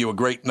Lindell to give you a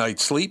great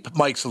night's sleep.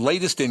 Mike's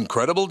latest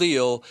incredible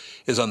deal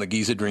is on the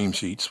Giza Dream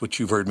Sheets, which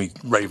you've heard me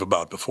rave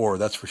about before,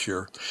 that's for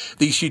sure.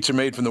 These sheets are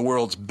made from the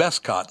world's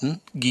best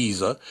cotton,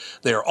 Giza.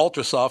 They are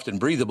ultra soft and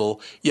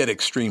breathable, yet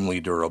extremely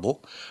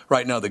durable.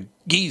 Right now, the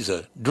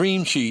Giza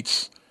Dream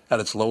Sheets at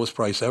its lowest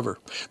price ever.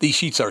 These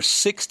sheets are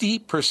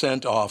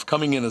 60% off,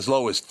 coming in as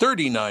low as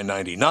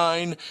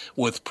 $39.99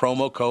 with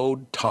promo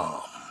code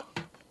TOM.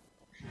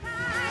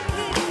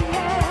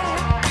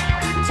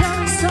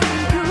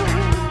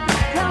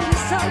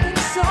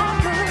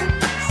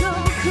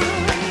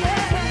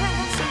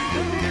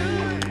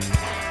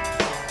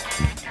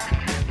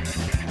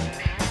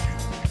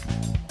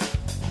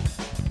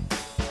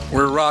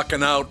 We're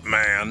rocking out,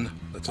 man.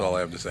 That's all I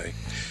have to say.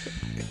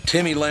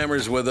 Timmy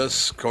Lammers with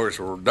us. Of course,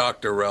 we're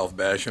Dr. Ralph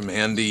Basham,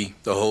 Andy,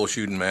 the whole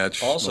shooting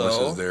match. Also,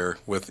 Melissa's there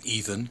with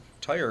Ethan.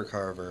 Tire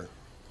Carver.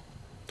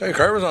 Tire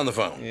Carver's on the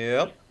phone.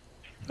 Yep.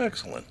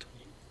 Excellent.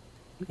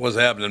 What's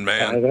happening,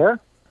 man? Hi there.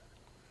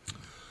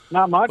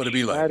 Not much. What'd it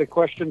be like? I had a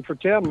question for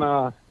Tim.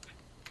 Have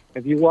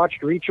you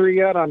watched Reacher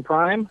yet on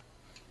Prime?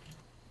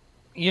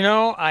 You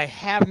know, I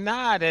have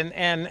not,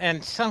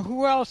 and some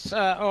who else?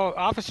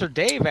 Officer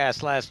Dave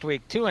asked last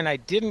week too, and I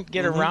didn't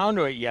get around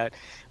to it yet.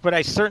 But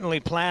I certainly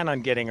plan on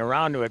getting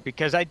around to it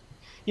because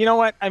you know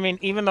what? I mean,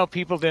 even though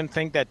people didn't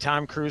think that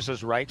Tom Cruise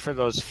was right for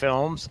those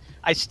films,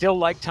 I still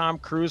like Tom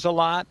Cruise a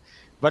lot.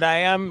 But I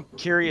am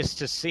curious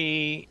to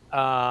see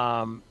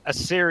a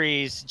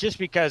series, just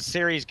because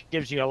series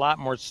gives you a lot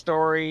more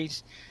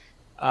stories,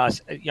 a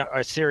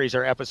series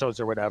or episodes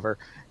or whatever.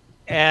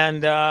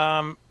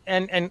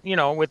 And you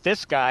know, with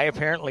this guy,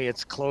 apparently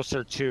it's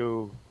closer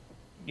to,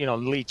 you know,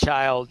 Lee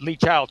Child,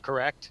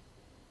 correct?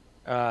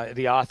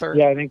 The author.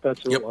 Yeah, I think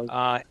that's who it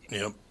was.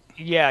 Yep.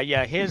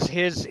 Yeah.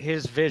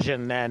 His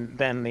vision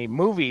than the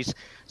movies.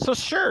 So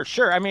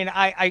sure. I mean,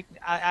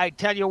 I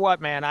tell you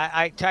what, man.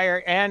 I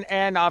tire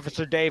and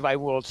Officer Dave. I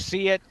will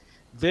see it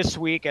this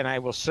week, and I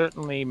will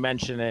certainly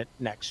mention it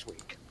next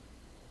week.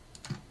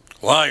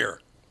 Liar.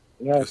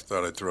 Yeah. Just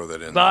thought I'd throw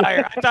that in.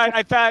 Liar.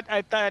 I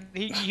thought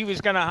he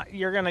was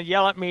you're gonna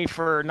yell at me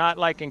for not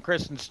liking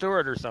Kristen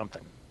Stewart or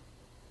something.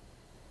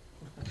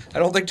 I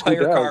don't think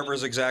Tyre Carver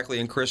is exactly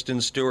in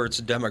Kristen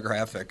Stewart's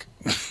demographic.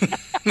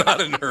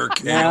 Not in her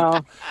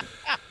camp.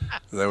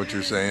 Is that what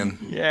you're saying?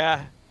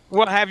 Yeah.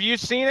 Well, have you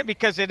seen it?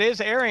 Because it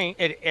is airing.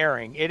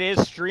 It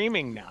is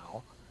streaming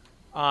now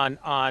on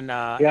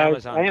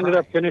Amazon. I ended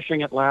up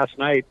finishing it last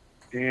night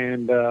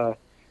and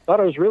thought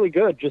it was really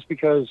good. Just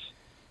because,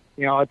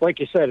 you know, like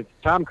you said,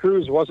 Tom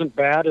Cruise wasn't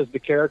bad as the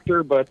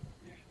character, but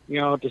you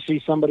know, to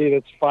see somebody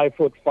that's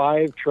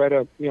 5'5" try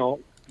to, you know,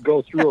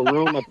 go through a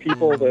room of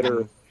people that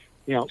are,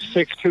 you know,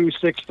 6'2",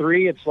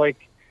 6'3", it's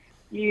like,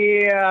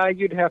 yeah,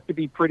 you'd have to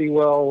be pretty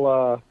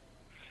well,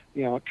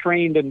 you know,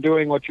 trained in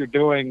doing what you're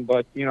doing,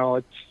 but, you know,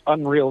 it's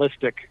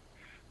unrealistic.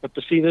 But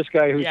to see this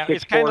guy who's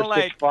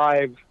 6'4",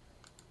 6'5",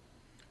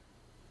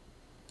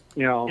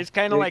 you know, it's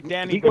kind of like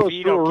Danny he goes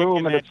DeVito through a room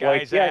kicking and that it's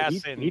like, guy's yeah,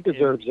 ass. he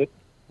deserves it.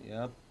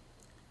 Yep.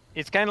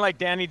 It's kind of like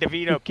Danny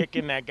DeVito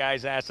kicking that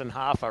guy's ass in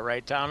Hoffa,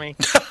 right, Tommy?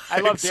 I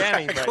love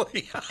Danny, but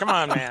come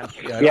on, man.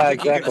 Yeah,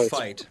 exactly.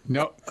 Fight.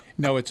 No,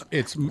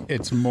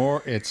 it's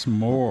more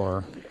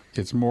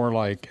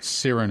like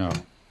Cyrano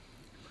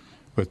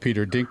with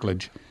Peter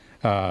Dinklage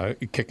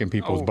kicking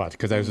people's butts,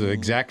 because those are the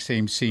exact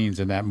same scenes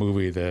in that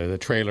movie. The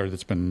trailer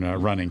that's been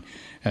running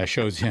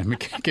shows him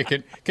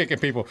kicking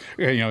people.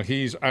 You know,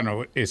 he's, I don't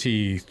know, is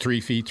he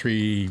 3 feet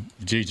 3?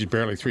 He's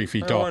barely 3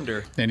 feet tall. I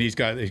wonder. And he's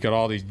got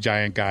all these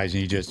giant guys,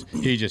 and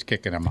he's just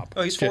kicking them up.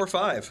 Oh, he's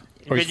 4'5".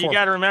 But you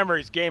got to remember,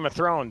 he's Game of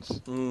Thrones.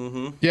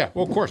 Mm-hmm. Yeah,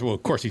 well,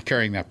 of course, he's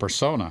carrying that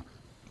persona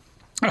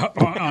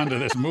onto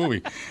this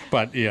movie.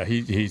 But yeah,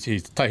 he's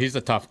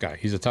a tough guy.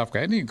 He's a tough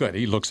guy, and he's good.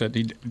 He looks at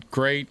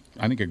great.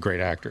 I think a great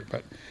actor.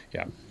 But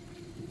yeah,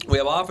 we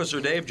have Officer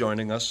Dave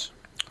joining us.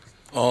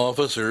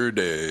 Officer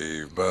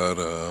Dave, but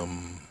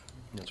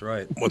that's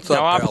right. What's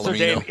now, up, Officer Palomino?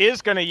 Dave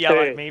is going to yell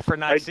at me for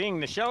not seeing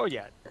the show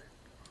yet.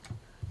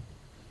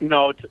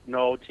 No,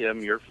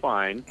 Tim, you're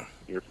fine.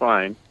 You're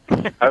fine.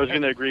 I was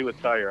going to agree with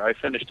Tyre. I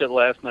finished it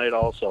last night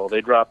also.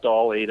 They dropped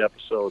all 8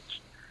 episodes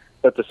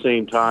at the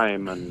same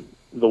time, and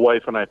the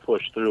wife and I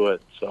pushed through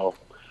it. So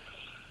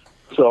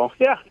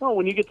yeah, no,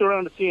 when you get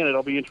around to seeing it,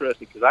 it'll be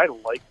interesting, because I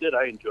liked it.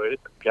 I enjoyed it.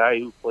 The guy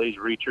who plays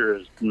Reacher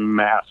is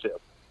massive,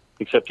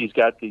 except he's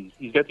got these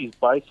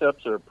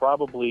biceps that are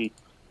probably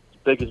as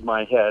big as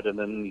my head, and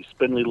then these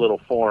spindly little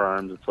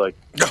forearms. It's like,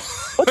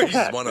 what the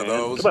heck, one man? of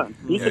those. Come on,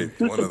 do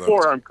some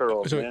forearm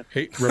curls, man.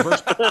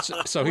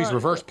 So he's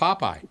reverse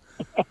Popeye.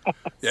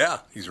 Yeah,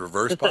 he's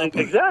reverse Popeye.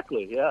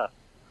 Exactly, yeah.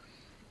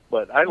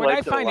 But I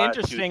liked it a lot,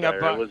 interesting too,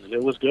 about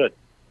it was good.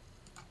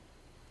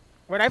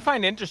 What I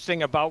find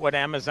interesting about what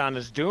Amazon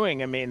is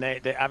doing, I mean,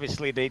 they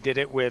obviously they did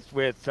it with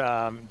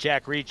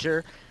Jack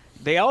Reacher.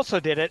 They also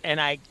did it, and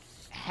I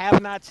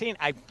have not seen.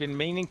 I've been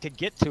meaning to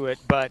get to it,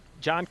 but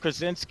John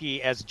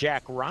Krasinski as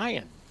Jack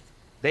Ryan.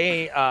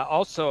 They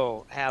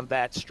also have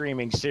that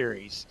streaming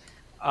series.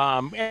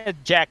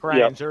 Jack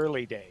Ryan's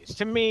early days.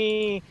 To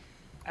me,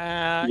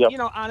 you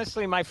know,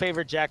 honestly, my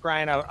favorite Jack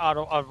Ryan out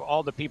of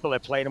all the people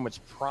that played him was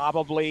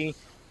probably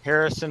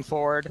Harrison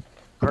Ford.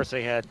 Of course,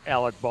 they had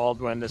Alec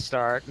Baldwin to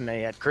start, and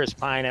they had Chris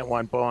Pine at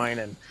one point,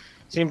 and it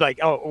seemed like,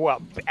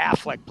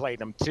 Affleck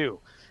played him too.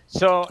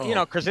 So, you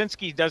know,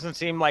 Krasinski doesn't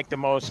seem like the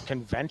most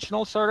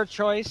conventional sort of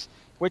choice,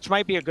 which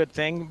might be a good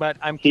thing, but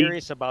I'm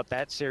curious about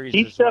that series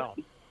as well.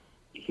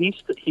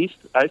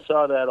 I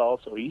saw that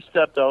also. He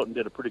stepped out and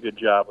did a pretty good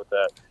job with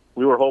that.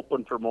 We were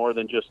hoping for more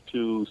than just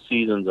 2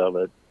 seasons of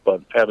it,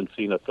 but haven't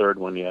seen a third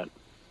one yet.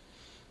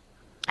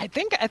 I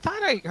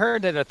thought I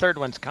heard that a third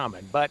one's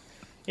coming, but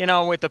you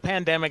know, with the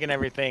pandemic and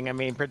everything, I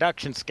mean,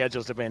 production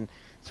schedules have been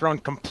thrown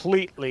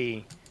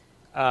completely.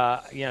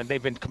 You know,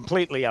 they've been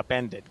completely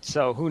upended.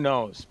 So who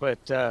knows? But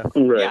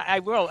yeah, I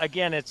will.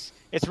 Again, it's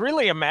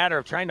really a matter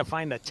of trying to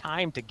find the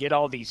time to get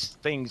all these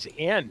things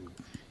in.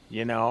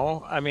 You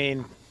know, I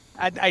mean,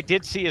 I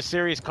did see a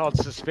series called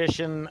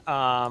Suspicion,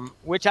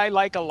 which I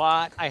like a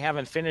lot. I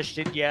haven't finished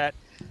it yet.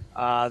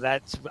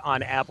 That's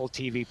on Apple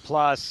TV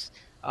Plus.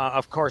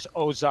 Of course,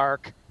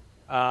 Ozark.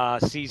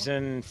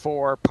 Season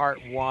 4,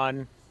 Part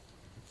 1.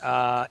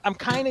 I'm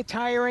kind of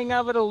tiring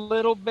of it a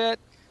little bit,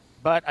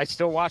 but I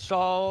still watched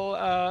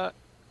all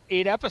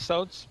 8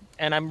 episodes,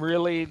 and I'm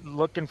really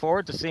looking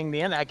forward to seeing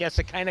the end. I guess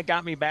it kind of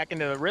got me back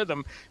into the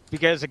rhythm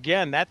because,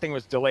 again, that thing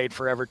was delayed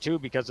forever, too,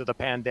 because of the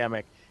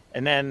pandemic.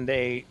 And then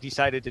they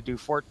decided to do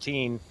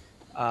 14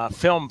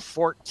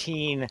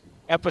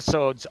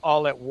 episodes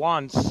all at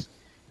once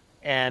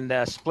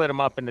and split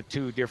them up into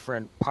 2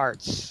 different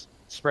parts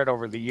spread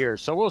over the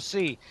years. So we'll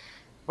see.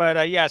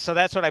 But, yeah, so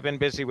that's what I've been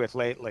busy with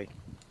lately.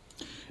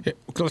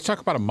 Let's talk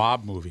about a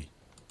mob movie.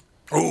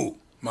 Oh,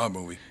 mob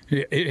movie.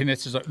 And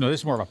this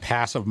is more of a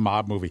passive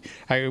mob movie.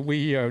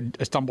 We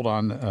stumbled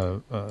on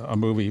a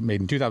movie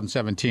made in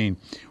 2017,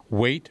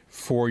 Wait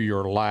for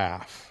Your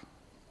Laugh.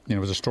 And it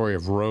was a story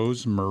of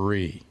Rose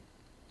Marie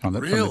from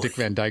the Dick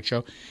Van Dyke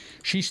Show.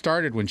 She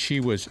started when she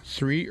was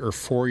 3 or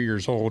 4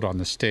 years old on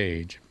the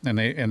stage, and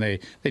they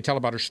tell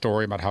about her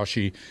story about how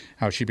she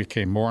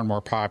became more and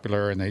more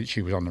popular, and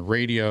she was on the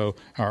radio,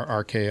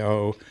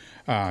 RKO.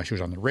 She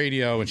was on the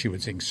radio, and she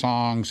would sing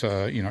songs,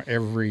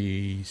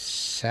 every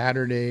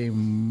Saturday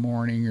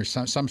morning or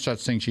some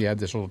such thing. She had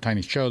this little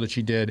tiny show that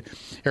she did.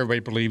 Everybody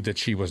believed that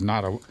she was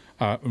not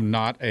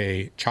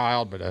a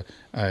child, but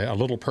a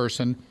little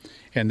person.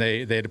 And they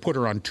had to put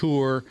her on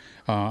tour,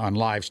 on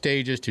live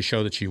stages to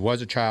show that she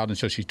was a child, and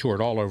so she toured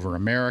all over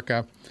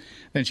America.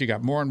 Then she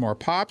got more and more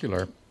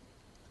popular.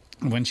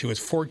 When she was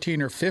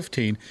 14 or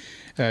 15,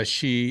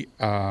 she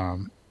was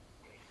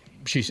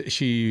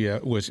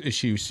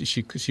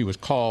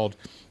called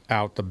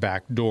out the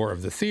back door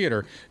of the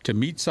theater to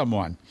meet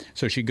someone.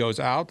 So she goes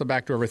out the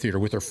back door of a theater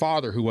with her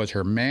father, who was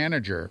her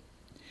manager,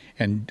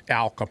 and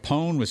Al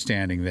Capone was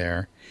standing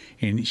there,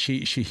 and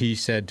he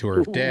said to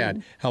her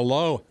dad,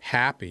 "Hello,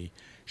 Happy."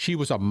 She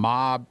was a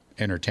mob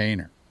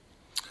entertainer.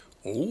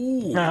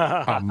 Ooh.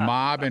 A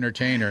mob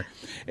entertainer.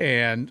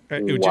 And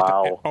it was just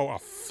a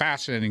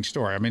fascinating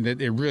story. I mean,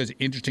 it really is an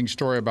interesting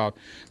story about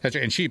that.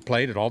 And she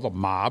played at all the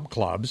mob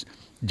clubs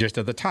just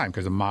at the time,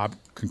 because the mob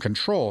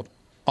controlled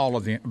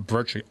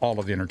virtually all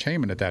of the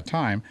entertainment at that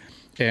time.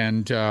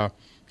 And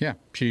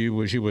she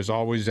was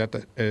always at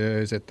the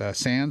is it the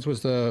Sands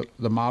was the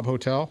mob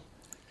hotel?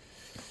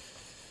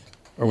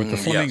 Or with the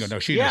Flamingo?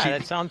 Yes. No,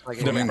 that sounds like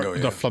Flamingo.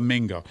 The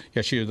Flamingo.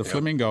 Yeah, she was the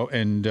Flamingo,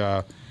 and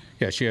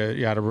she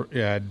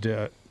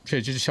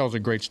just tells a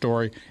great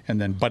story.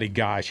 And then Buddy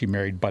Guy, she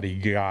married Buddy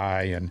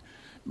Guy, and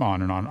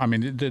on and on. I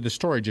mean, the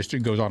story just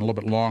goes on a little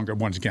bit longer.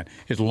 Once again,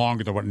 it's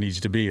longer than what it needs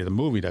to be, or the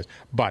movie does.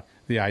 But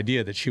the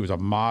idea that she was a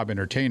mob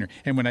entertainer,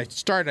 and when I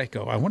started, I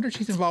go, I wonder if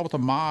she's involved with the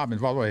mob.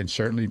 And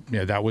certainly,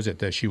 that was it.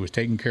 That she was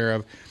taken care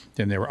of.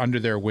 Then they were under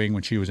their wing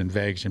when she was in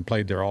Vegas and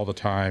played there all the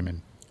time,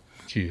 and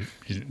she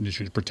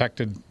was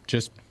protected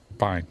just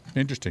fine.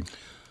 Interesting.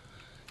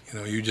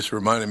 You just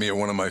reminded me of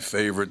one of my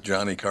favorite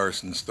Johnny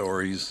Carson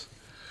stories,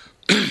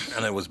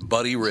 and it was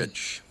Buddy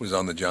Rich was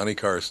on the Johnny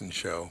Carson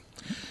show.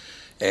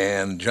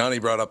 And Johnny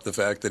brought up the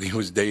fact that he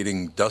was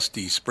dating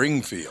Dusty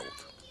Springfield.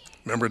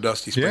 Remember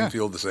Dusty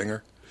Springfield, the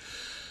singer?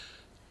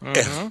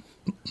 Mm-hmm.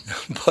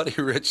 And Buddy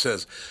Rich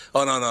says,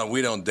 "Oh, no,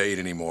 we don't date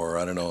anymore.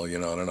 I don't know, I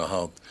don't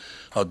know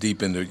how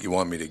deep into it you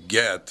want me to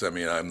get. I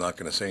mean, I'm not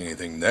going to say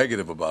anything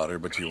negative about her,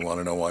 but you want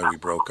to know why we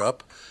broke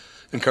up?"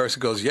 And Carson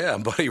goes, "Yeah."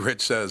 And Buddy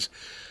Rich says,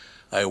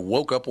 "I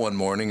woke up one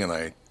morning and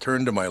I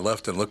turned to my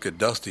left and looked at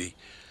Dusty,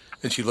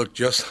 and she looked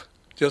just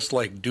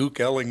like Duke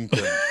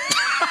Ellington."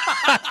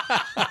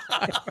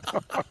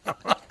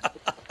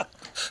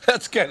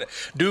 That's kind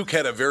of Duke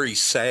had a very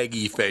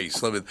saggy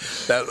face.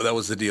 That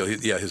was the deal.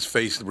 His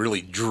face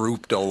really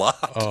drooped a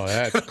lot. Oh,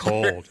 that's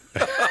cold.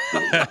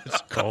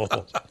 That's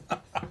cold.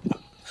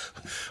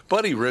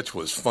 Buddy Rich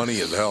was funny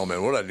as hell,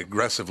 man. What an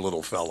aggressive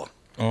little fella.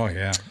 Oh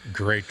yeah,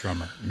 great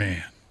drummer,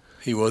 man.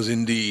 He was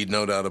indeed,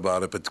 no doubt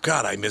about it. But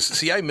God, I miss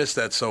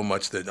that so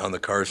much, that on the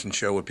Carson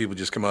show when people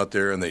just come out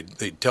there and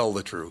they tell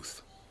the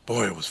truth.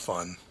 Boy, it was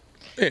fun.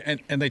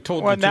 And they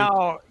told the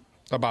truth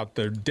about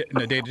the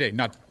day-to-day,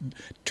 not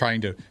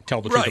trying to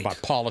tell the truth about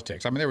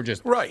politics. I mean, they were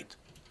just... Right.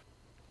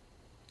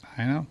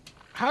 I know.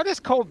 How does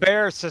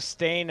Colbert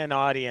sustain an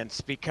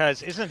audience?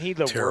 Because isn't he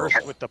the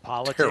worst with the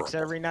politics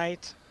every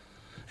night?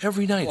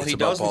 Every night. Well, he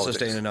doesn't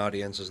sustain an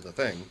audience is the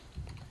thing.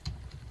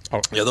 Oh,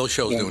 yeah, those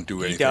shows don't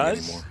do anything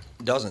anymore.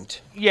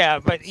 Doesn't. Yeah,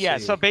 but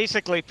so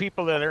basically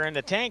people that are in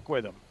the tank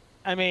with him.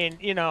 I mean,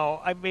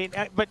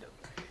 but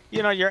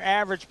your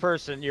average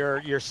person, your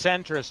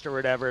centrist or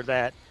whatever,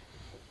 that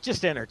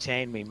just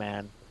entertain me,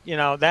 man.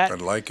 That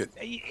I'd like it.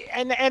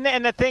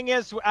 And the thing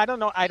is, I don't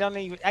know.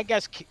 I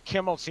guess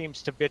Kimmel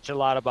seems to bitch a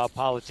lot about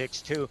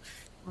politics too.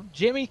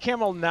 Jimmy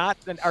Kimmel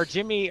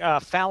Jimmy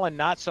Fallon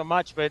not so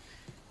much, but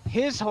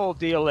his whole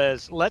deal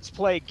is let's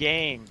play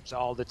games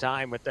all the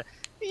time with the,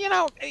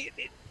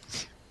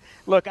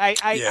 look, I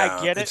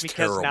get it, because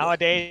terrible.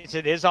 Nowadays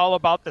it is all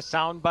about the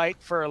soundbite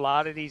for a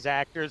lot of these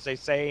actors. They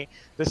say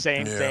the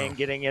same thing,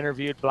 getting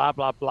interviewed, blah,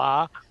 blah,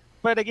 blah.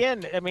 But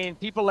again, I mean,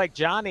 people like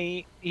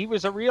Johnny, he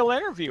was a real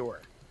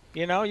interviewer.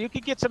 You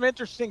could get some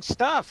interesting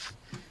stuff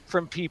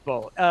from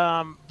people.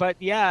 But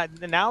yeah,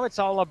 now it's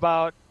all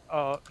about,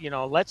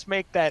 let's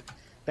make that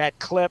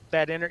clip,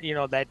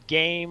 that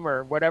game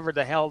or whatever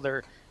the hell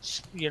they're,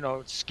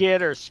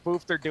 skit or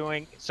spoof they're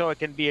doing, so it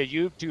can be a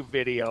YouTube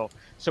video,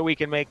 so we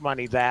can make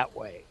money that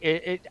way.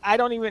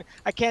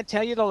 I can't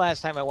tell you the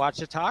last time I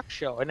watched a talk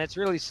show, and it's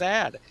really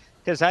sad,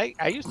 because I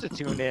used to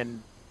tune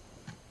in.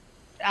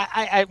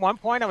 At one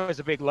point, I was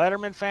a big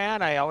Letterman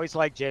fan. I always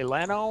liked Jay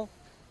Leno.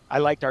 I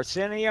liked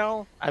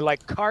Arsenio. I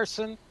liked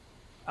Carson.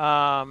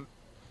 And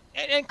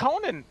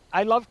Conan.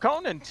 I love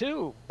Conan,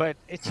 too. But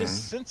it's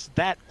just since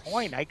that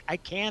point, I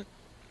can't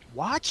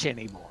watch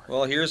anymore.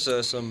 Well, here's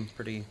some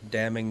pretty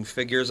damning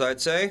figures,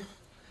 I'd say.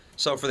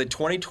 So for the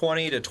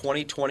 2020 to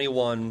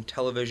 2021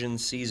 television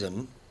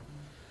season,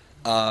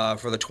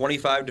 for the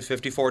 25 to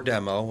 54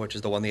 demo, which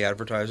is the one the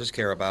advertisers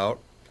care about,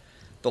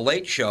 The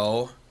Late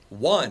Show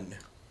won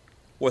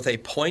with a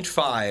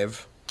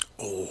 0.5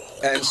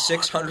 and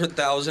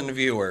 600,000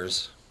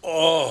 viewers.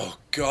 Oh,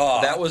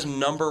 God. That was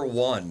number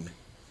one.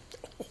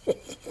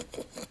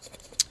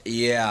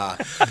 Yeah.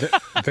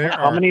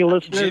 How many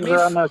listeners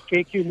are on the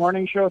KQ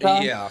Morning Show,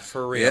 Tom? Yeah,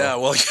 for real. Yeah,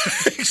 well,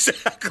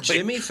 exactly.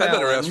 Jimmy I Fallon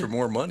better ask for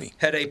more money.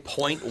 had a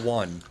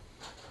 0.1.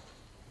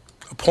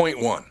 A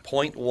 0.1.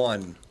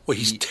 0.1. Well,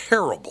 he's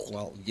terrible.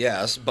 Well,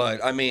 yes,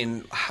 but, I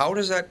mean, how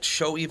does that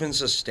show even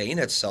sustain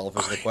itself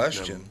is the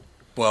question.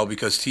 Well,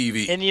 because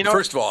TV... And you know,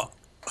 first of all,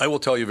 I will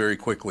tell you very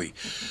quickly,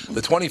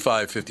 the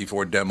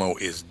 2554 demo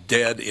is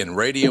dead in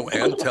radio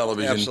and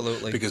television.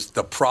 Absolutely. Because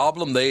the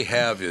problem they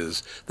have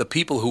is the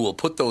people who will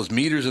put those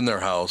meters in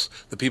their house,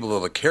 the people that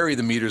will carry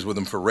the meters with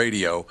them for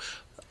radio,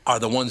 are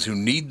the ones who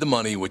need the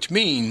money, which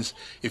means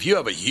if you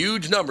have a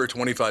huge number,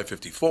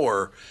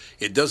 2554,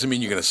 it doesn't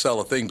mean you're going to sell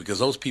a thing because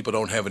those people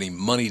don't have any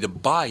money to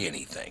buy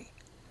anything.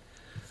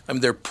 I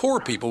mean, they're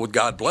poor people.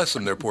 God bless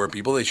them, they're poor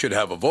people. They should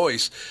have a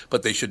voice,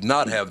 but they should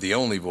not have the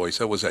only voice.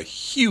 That was a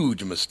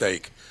huge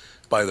mistake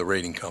by the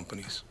rating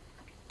companies.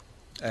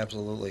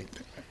 Absolutely.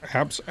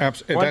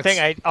 One thing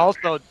I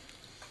also...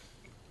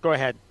 Go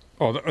ahead.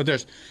 Oh,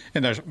 there's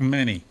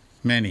many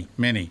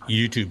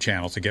YouTube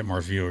channels that get more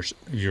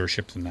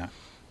viewership than that.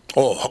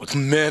 Oh,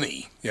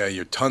 many. Yeah,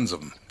 you're tons of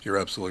them. You're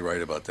absolutely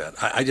right about that.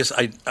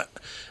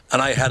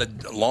 And I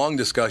had a long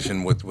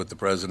discussion with the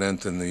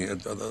president and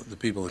the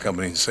people of the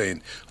company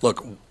saying,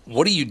 look,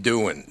 what are you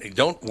doing?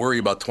 Don't worry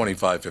about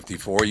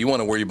 2554. You want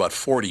to worry about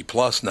 40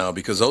 plus now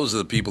because those are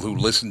the people who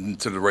listen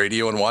to the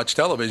radio and watch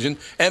television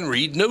and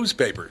read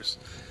newspapers.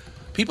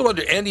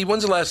 Andy,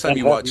 when's the last time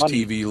you watched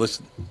TV?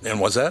 Listen,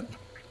 and was that?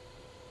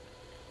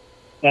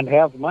 And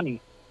have money.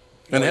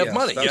 And have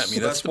money. That's, yeah, I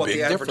mean, that's the what big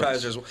the difference.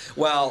 advertisers...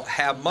 Well,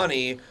 have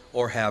money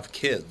or have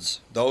kids.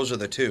 Those are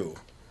the two.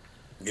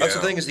 Yeah. That's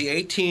the thing is the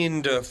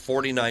 18 to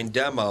 49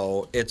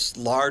 demo, it's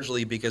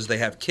largely because they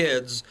have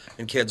kids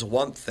and kids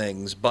want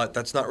things, but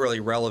that's not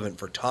really relevant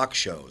for talk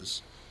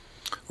shows.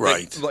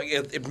 Right.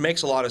 It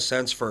makes a lot of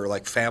sense for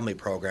like family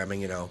programming,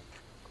 you know.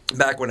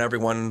 Back when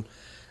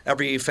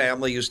every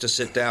family used to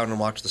sit down and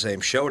watch the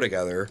same show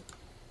together,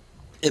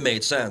 it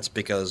made sense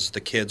because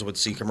the kids would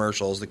see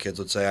commercials, the kids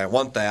would say, I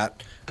want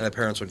that, and the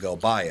parents would go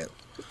buy it.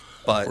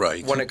 But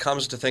when it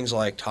comes to things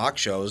like talk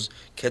shows,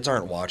 kids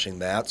aren't watching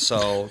that,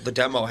 so the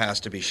demo has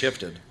to be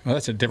shifted. Well,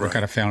 that's a different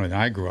kind of family than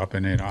I grew up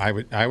in. You know,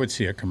 I would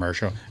see a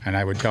commercial, and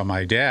I would tell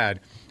my dad,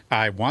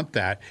 I want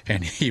that,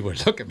 and he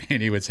would look at me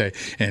and he would say,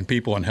 and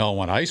people in hell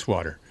want ice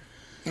water.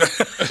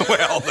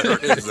 Well, there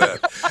is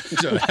that.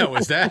 So that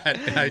was that,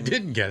 and I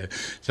didn't get it,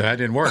 so that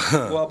didn't work.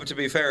 Well, but to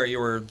be fair, you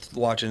were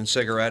watching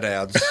cigarette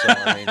ads, so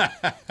I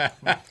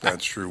mean...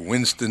 That's true.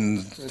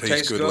 Winston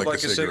tastes good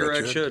like a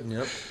cigarette should.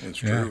 Yep. It's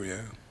true,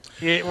 yeah.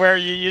 Where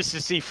you used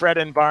to see Fred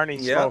and Barney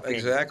smoking. Yeah,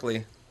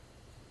 exactly.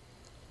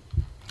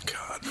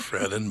 God,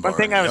 Fred and Barney.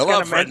 One thing I was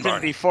going to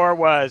mention before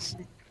was,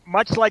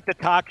 much like the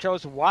talk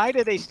shows, why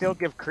do they still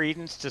give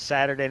credence to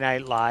Saturday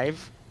Night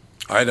Live?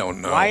 I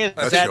don't know. Why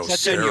is that such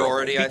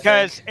seniority?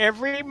 Because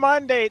every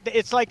Monday,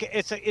 it's like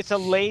it's a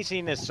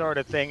laziness sort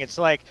of thing. It's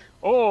like,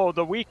 oh,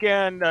 the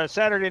weekend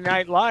Saturday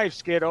Night Live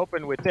skit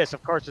opened with this.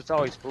 Of course, it's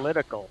always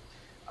political,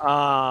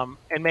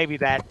 and maybe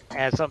that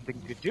has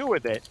something to do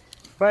with it.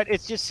 But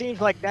it just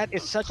seems like that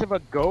is such of a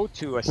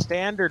go-to, a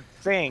standard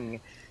thing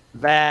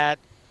that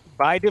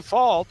by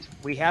default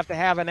we have to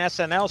have an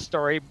SNL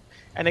story.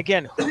 And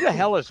again, who the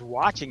hell is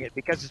watching it?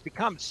 Because it's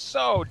become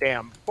so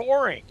damn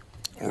boring.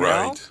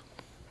 Right.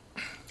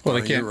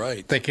 Well,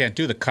 they can't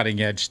do the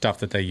cutting edge stuff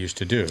that they used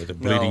to do, the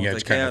bleeding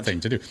edge kind of thing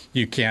to do.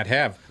 You can't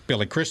have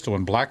Billy Crystal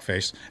in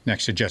blackface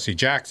next to Jesse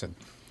Jackson.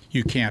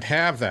 You can't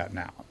have that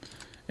now.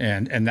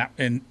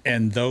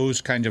 And those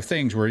kinds of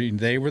things where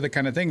they were the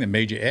kind of thing that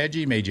made you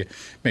edgy, made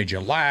you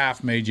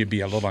laugh, made you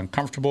be a little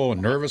uncomfortable, a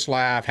nervous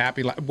laugh,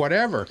 happy laugh,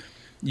 whatever.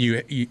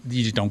 You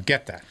just don't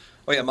get that.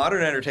 Oh yeah,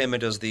 modern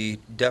entertainment is the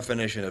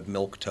definition of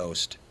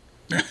milquetoast.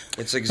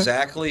 It's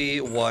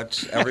exactly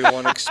what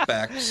everyone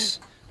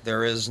expects.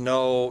 There's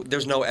no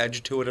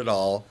edge to it at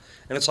all.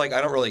 And it's like I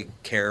don't really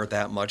care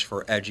that much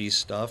for edgy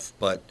stuff,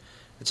 but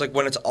it's like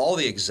when it's all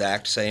the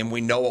exact same,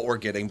 we know what we're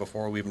getting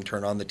before we even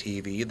turn on the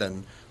TV,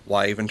 then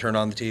why even turn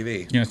on the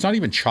TV? You know, it's not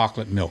even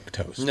chocolate milk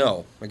toast.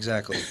 No,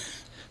 exactly.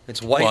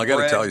 It's white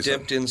bread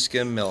dipped in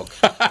skim milk.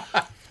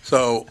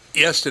 So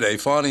yesterday,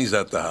 Fawny's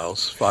at the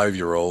house,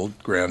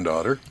 5-year-old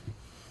granddaughter,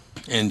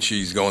 and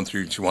she's going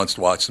through, she wants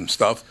to watch some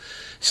stuff.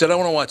 She said, I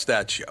want to watch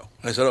that show.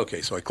 I said,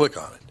 okay, so I click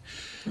on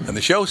it. And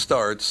the show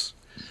starts,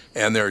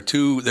 and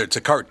it's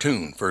a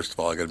cartoon, first of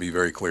all. I got to be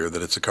very clear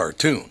that it's a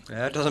cartoon.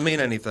 That doesn't mean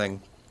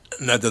anything.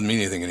 That doesn't mean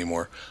anything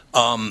anymore.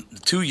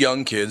 2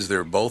 young kids,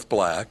 they're both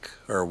black,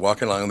 are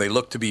walking along. They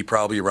look to be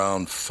probably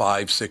around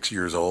 5, 6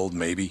 years old,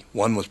 maybe.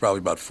 One was probably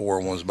about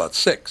 4, one was about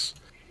 6.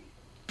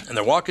 And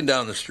they're walking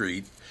down the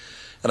street,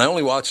 and I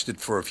only watched it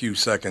for a few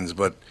seconds,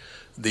 but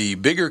the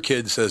bigger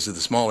kid says to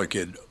the smaller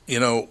kid,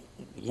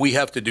 we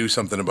have to do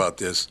something about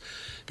this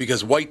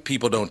because white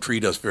people don't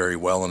treat us very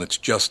well, and it's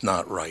just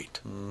not right.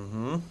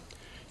 Mm-hmm.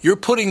 You're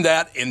putting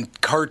that in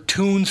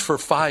cartoons for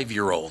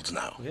 5-year-olds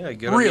now. Yeah,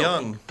 get them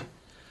young.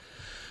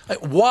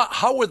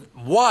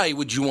 Why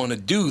would you want to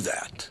do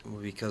that?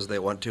 Because they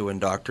want to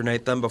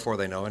indoctrinate them before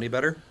they know any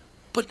better.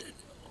 But,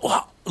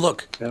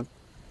 look,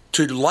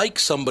 to like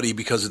somebody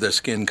because of their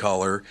skin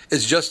color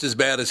is just as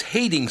bad as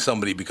hating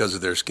somebody because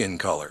of their skin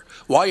color.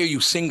 Why are you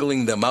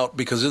singling them out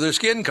because of their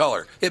skin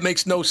color? It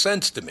makes no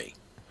sense to me.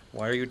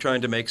 Why are you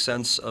trying to make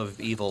sense of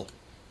evil?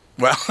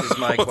 Well, is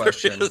my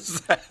question.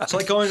 It's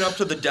like going up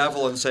to the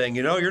devil and saying,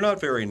 you're not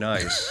very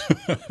nice.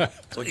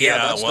 It's like,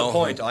 that's the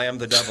point. I am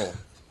the devil.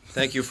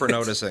 Thank you for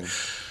noticing.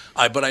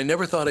 But I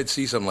never thought I'd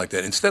see something like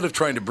that. Instead of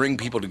trying to bring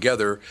people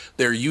together,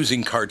 they're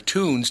using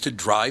cartoons to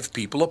drive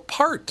people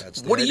apart.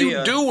 That's the What idea. are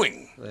you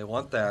doing? They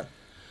want that.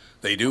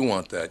 They do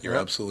want that. You're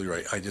absolutely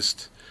right.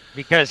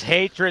 Because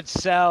hatred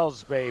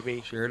sells,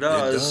 baby. Sure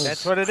does.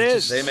 That's what it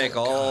is. They make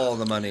all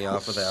the money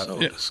off of that. So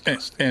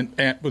disgusting.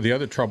 And with the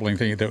other troubling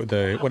thing,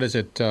 what is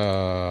it?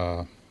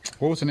 What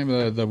was the name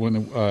of the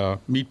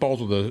meatballs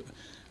with the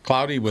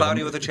Cloudy with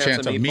a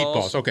Chance of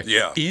Meatballs? Okay.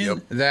 Yeah.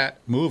 In that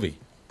movie,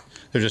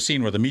 there's a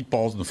scene where the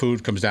meatballs and the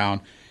food comes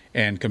down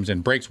and comes in,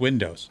 breaks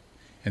windows.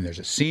 And there's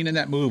a scene in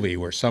that movie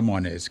where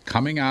someone is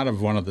coming out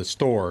of one of the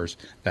stores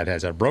that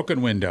has a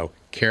broken window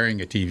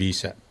carrying a TV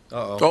set.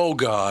 Uh-oh. Oh,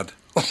 God.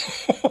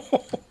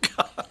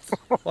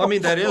 Well, I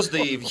mean, that is the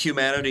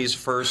humanity's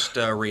first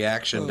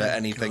reaction to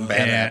anything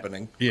bad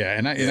happening. Yeah,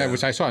 and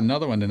I saw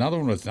another one. Another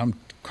one was some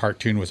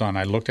cartoon was on.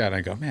 I looked at it and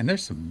I go, man,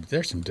 there's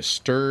some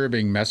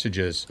disturbing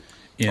messages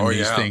in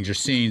these things or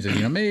scenes,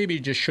 and maybe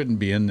just shouldn't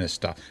be in this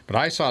stuff. But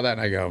I saw that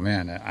and I go,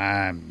 man,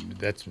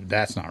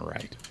 that's not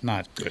right,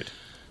 not good.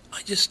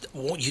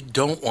 You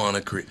don't want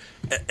to create.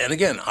 And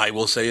again, I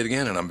will say it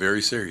again, and I'm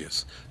very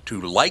serious.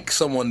 To like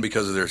someone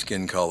because of their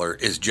skin color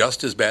is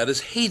just as bad as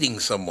hating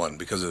someone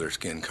because of their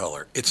skin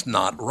color. It's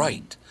not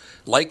right.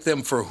 Like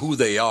them for who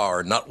they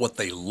are, not what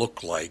they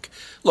look like.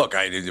 Look,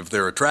 if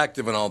they're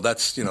attractive and all,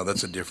 that's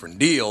a different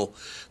deal.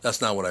 That's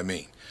not what I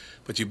mean.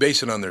 But you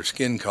base it on their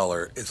skin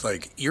color, it's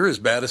like you're as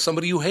bad as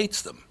somebody who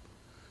hates them.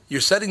 You're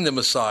setting them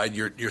aside.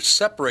 You're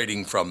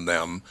separating from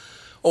them.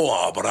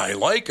 Oh, but I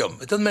like them.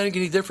 It doesn't make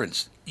any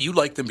difference. You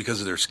like them because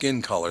of their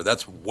skin color.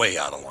 That's way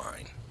out of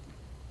line.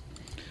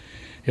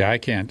 Yeah, I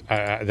can't.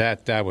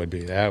 That would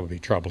be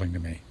troubling to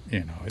me.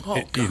 I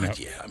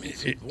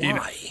mean,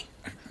 why?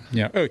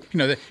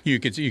 You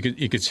could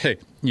say,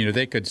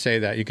 they could say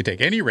that you could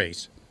take any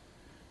race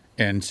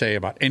and say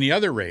about any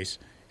other race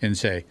and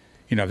say,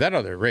 that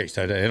other race,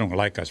 they don't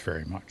like us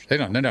very much. They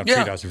don't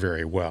treat us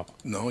very well.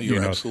 No,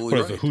 you're absolutely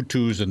right. What is the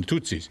Hutus and the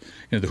Tutsis?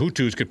 The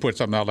Hutus could put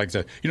something out like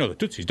that. The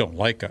Tutsis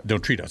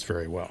don't treat us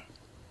very well.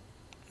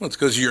 Well, it's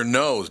because of your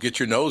nose. Get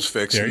your nose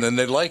fixed, and then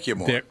they'd like you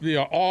more.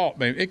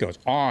 It goes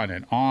on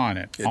and on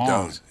and on. It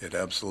does. It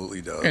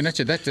absolutely does. And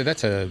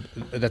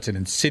that's an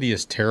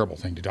insidious, terrible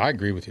thing to do. I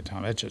agree with you,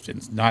 Tom.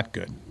 It's not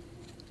good.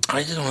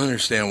 I just don't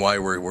understand why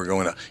we're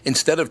going to.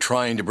 Instead of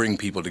trying to bring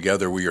people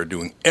together, we are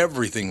doing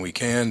everything we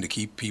can to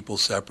keep people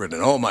separate.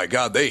 And oh my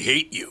God, they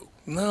hate you.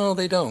 No,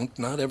 they don't.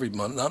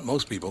 Not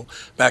most people.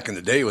 Back in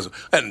the day was.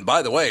 And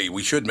by the way,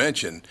 we should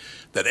mention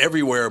that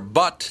everywhere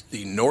but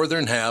the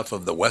northern half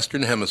of the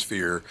Western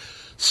Hemisphere,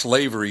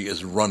 slavery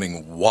is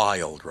running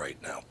wild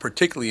right now.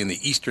 Particularly in the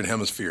Eastern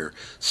Hemisphere,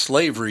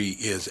 slavery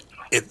is.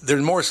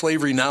 There's more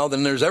slavery now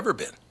than there's ever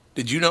been.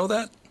 Did you know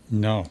that?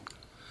 No.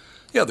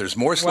 Yeah, there's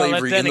more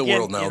slavery in the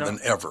world now than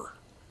ever.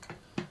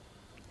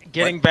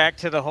 Getting back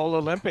to the whole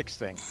Olympics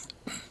thing,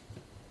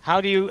 how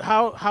do you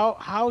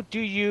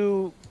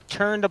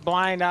turn a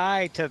blind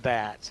eye to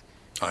that?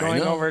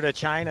 Going over to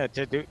China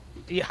to do.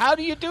 How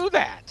do you do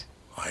that?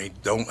 I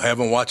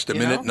haven't watched a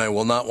minute, and I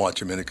will not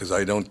watch a minute because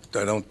I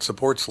don't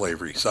support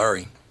slavery.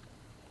 Sorry.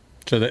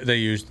 So they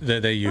used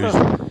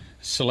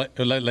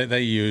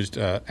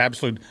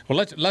absolute.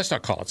 Well, let's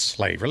not call it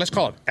slavery. Let's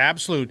call it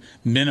absolute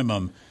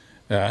minimum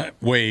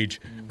wage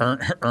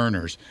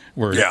earners.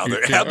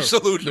 The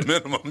absolute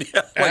minimum.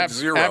 Yeah, like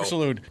zero.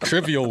 Absolute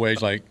trivial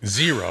wage, like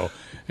zero.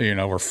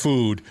 Or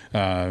food.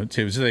 So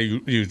they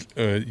used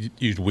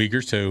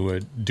Uyghurs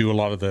to do a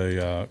lot of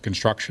the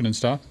construction and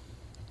stuff.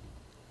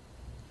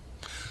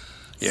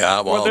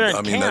 Yeah, well, they're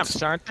in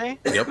camps, aren't they?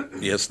 Yep.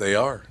 Yes, they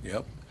are.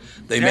 Yep.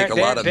 They make a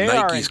lot of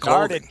Nike's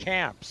clothing. Guarded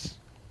camps.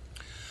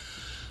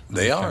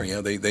 They are,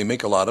 yeah. They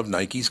make a lot of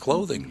Nike's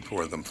clothing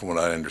for them, from what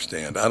I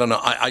understand. I don't know.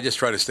 I just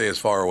try to stay as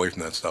far away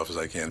from that stuff as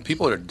I can.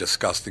 People are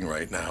disgusting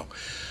right now.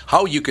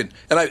 How you can,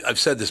 and I've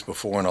said this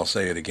before, and I'll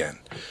say it again.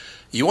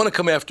 You want to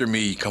come after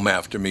me,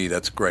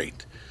 that's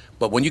great.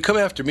 But when you come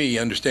after me, you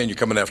understand you're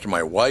coming after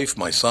my wife,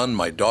 my son,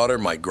 my daughter,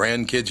 my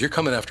grandkids. You're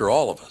coming after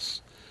all of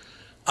us.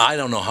 I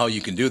don't know how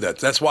you can do that.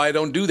 That's why I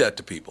don't do that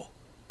to people.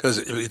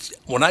 Because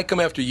when I come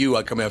after you,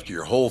 I come after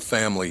your whole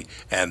family,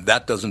 and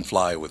that doesn't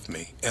fly with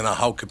me. And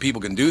how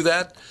people can do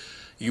that?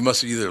 You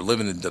must either live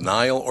in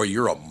denial or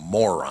you're a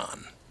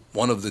moron.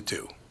 One of the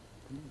two.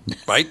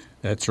 Right?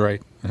 That's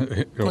right.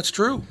 That's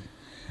true.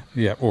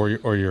 Yeah, or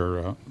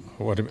you're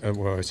what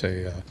do I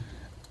say?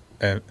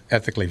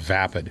 Ethically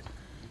vapid.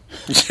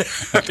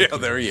 Yeah,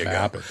 there you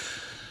go.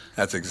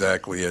 That's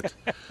exactly it.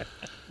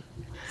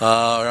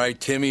 All right,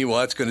 Timmy. Well,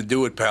 that's going to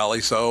do it,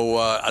 Pally.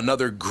 So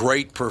another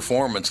great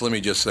performance. Let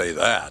me just say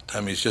that. I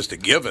mean, it's just a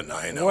given.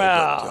 I know.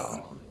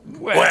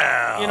 Well,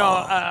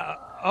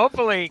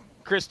 hopefully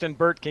Kristen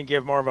Burt can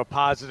give more of a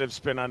positive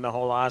spin on the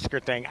whole Oscar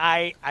thing.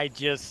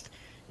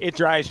 It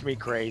drives me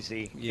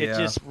crazy. Yeah. It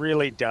just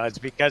really does,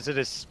 because it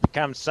has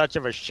become such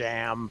of a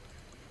sham.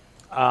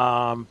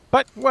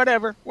 But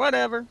whatever.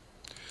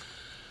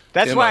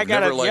 That's Tim, why I I've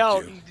got never to liked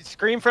yell, you.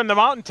 scream from the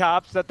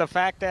mountaintops that the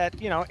fact that,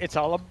 it's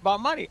all about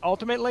money.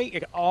 Ultimately,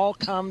 it all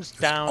comes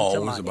down to money.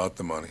 Always about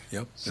the money.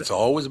 Yep. It's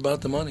always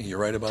about the money. You're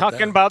right about that.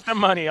 Talking about the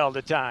money all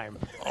the time.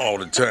 All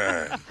the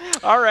time.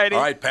 All righty.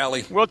 All right,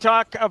 Pally. We'll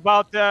talk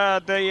about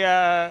the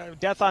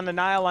Death on the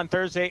Nile on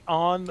Thursday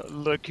on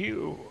The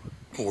Q.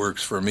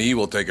 Works for me.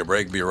 We'll take a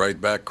break. Be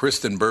right back.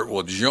 Kristen Burt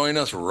will join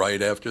us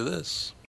right after this.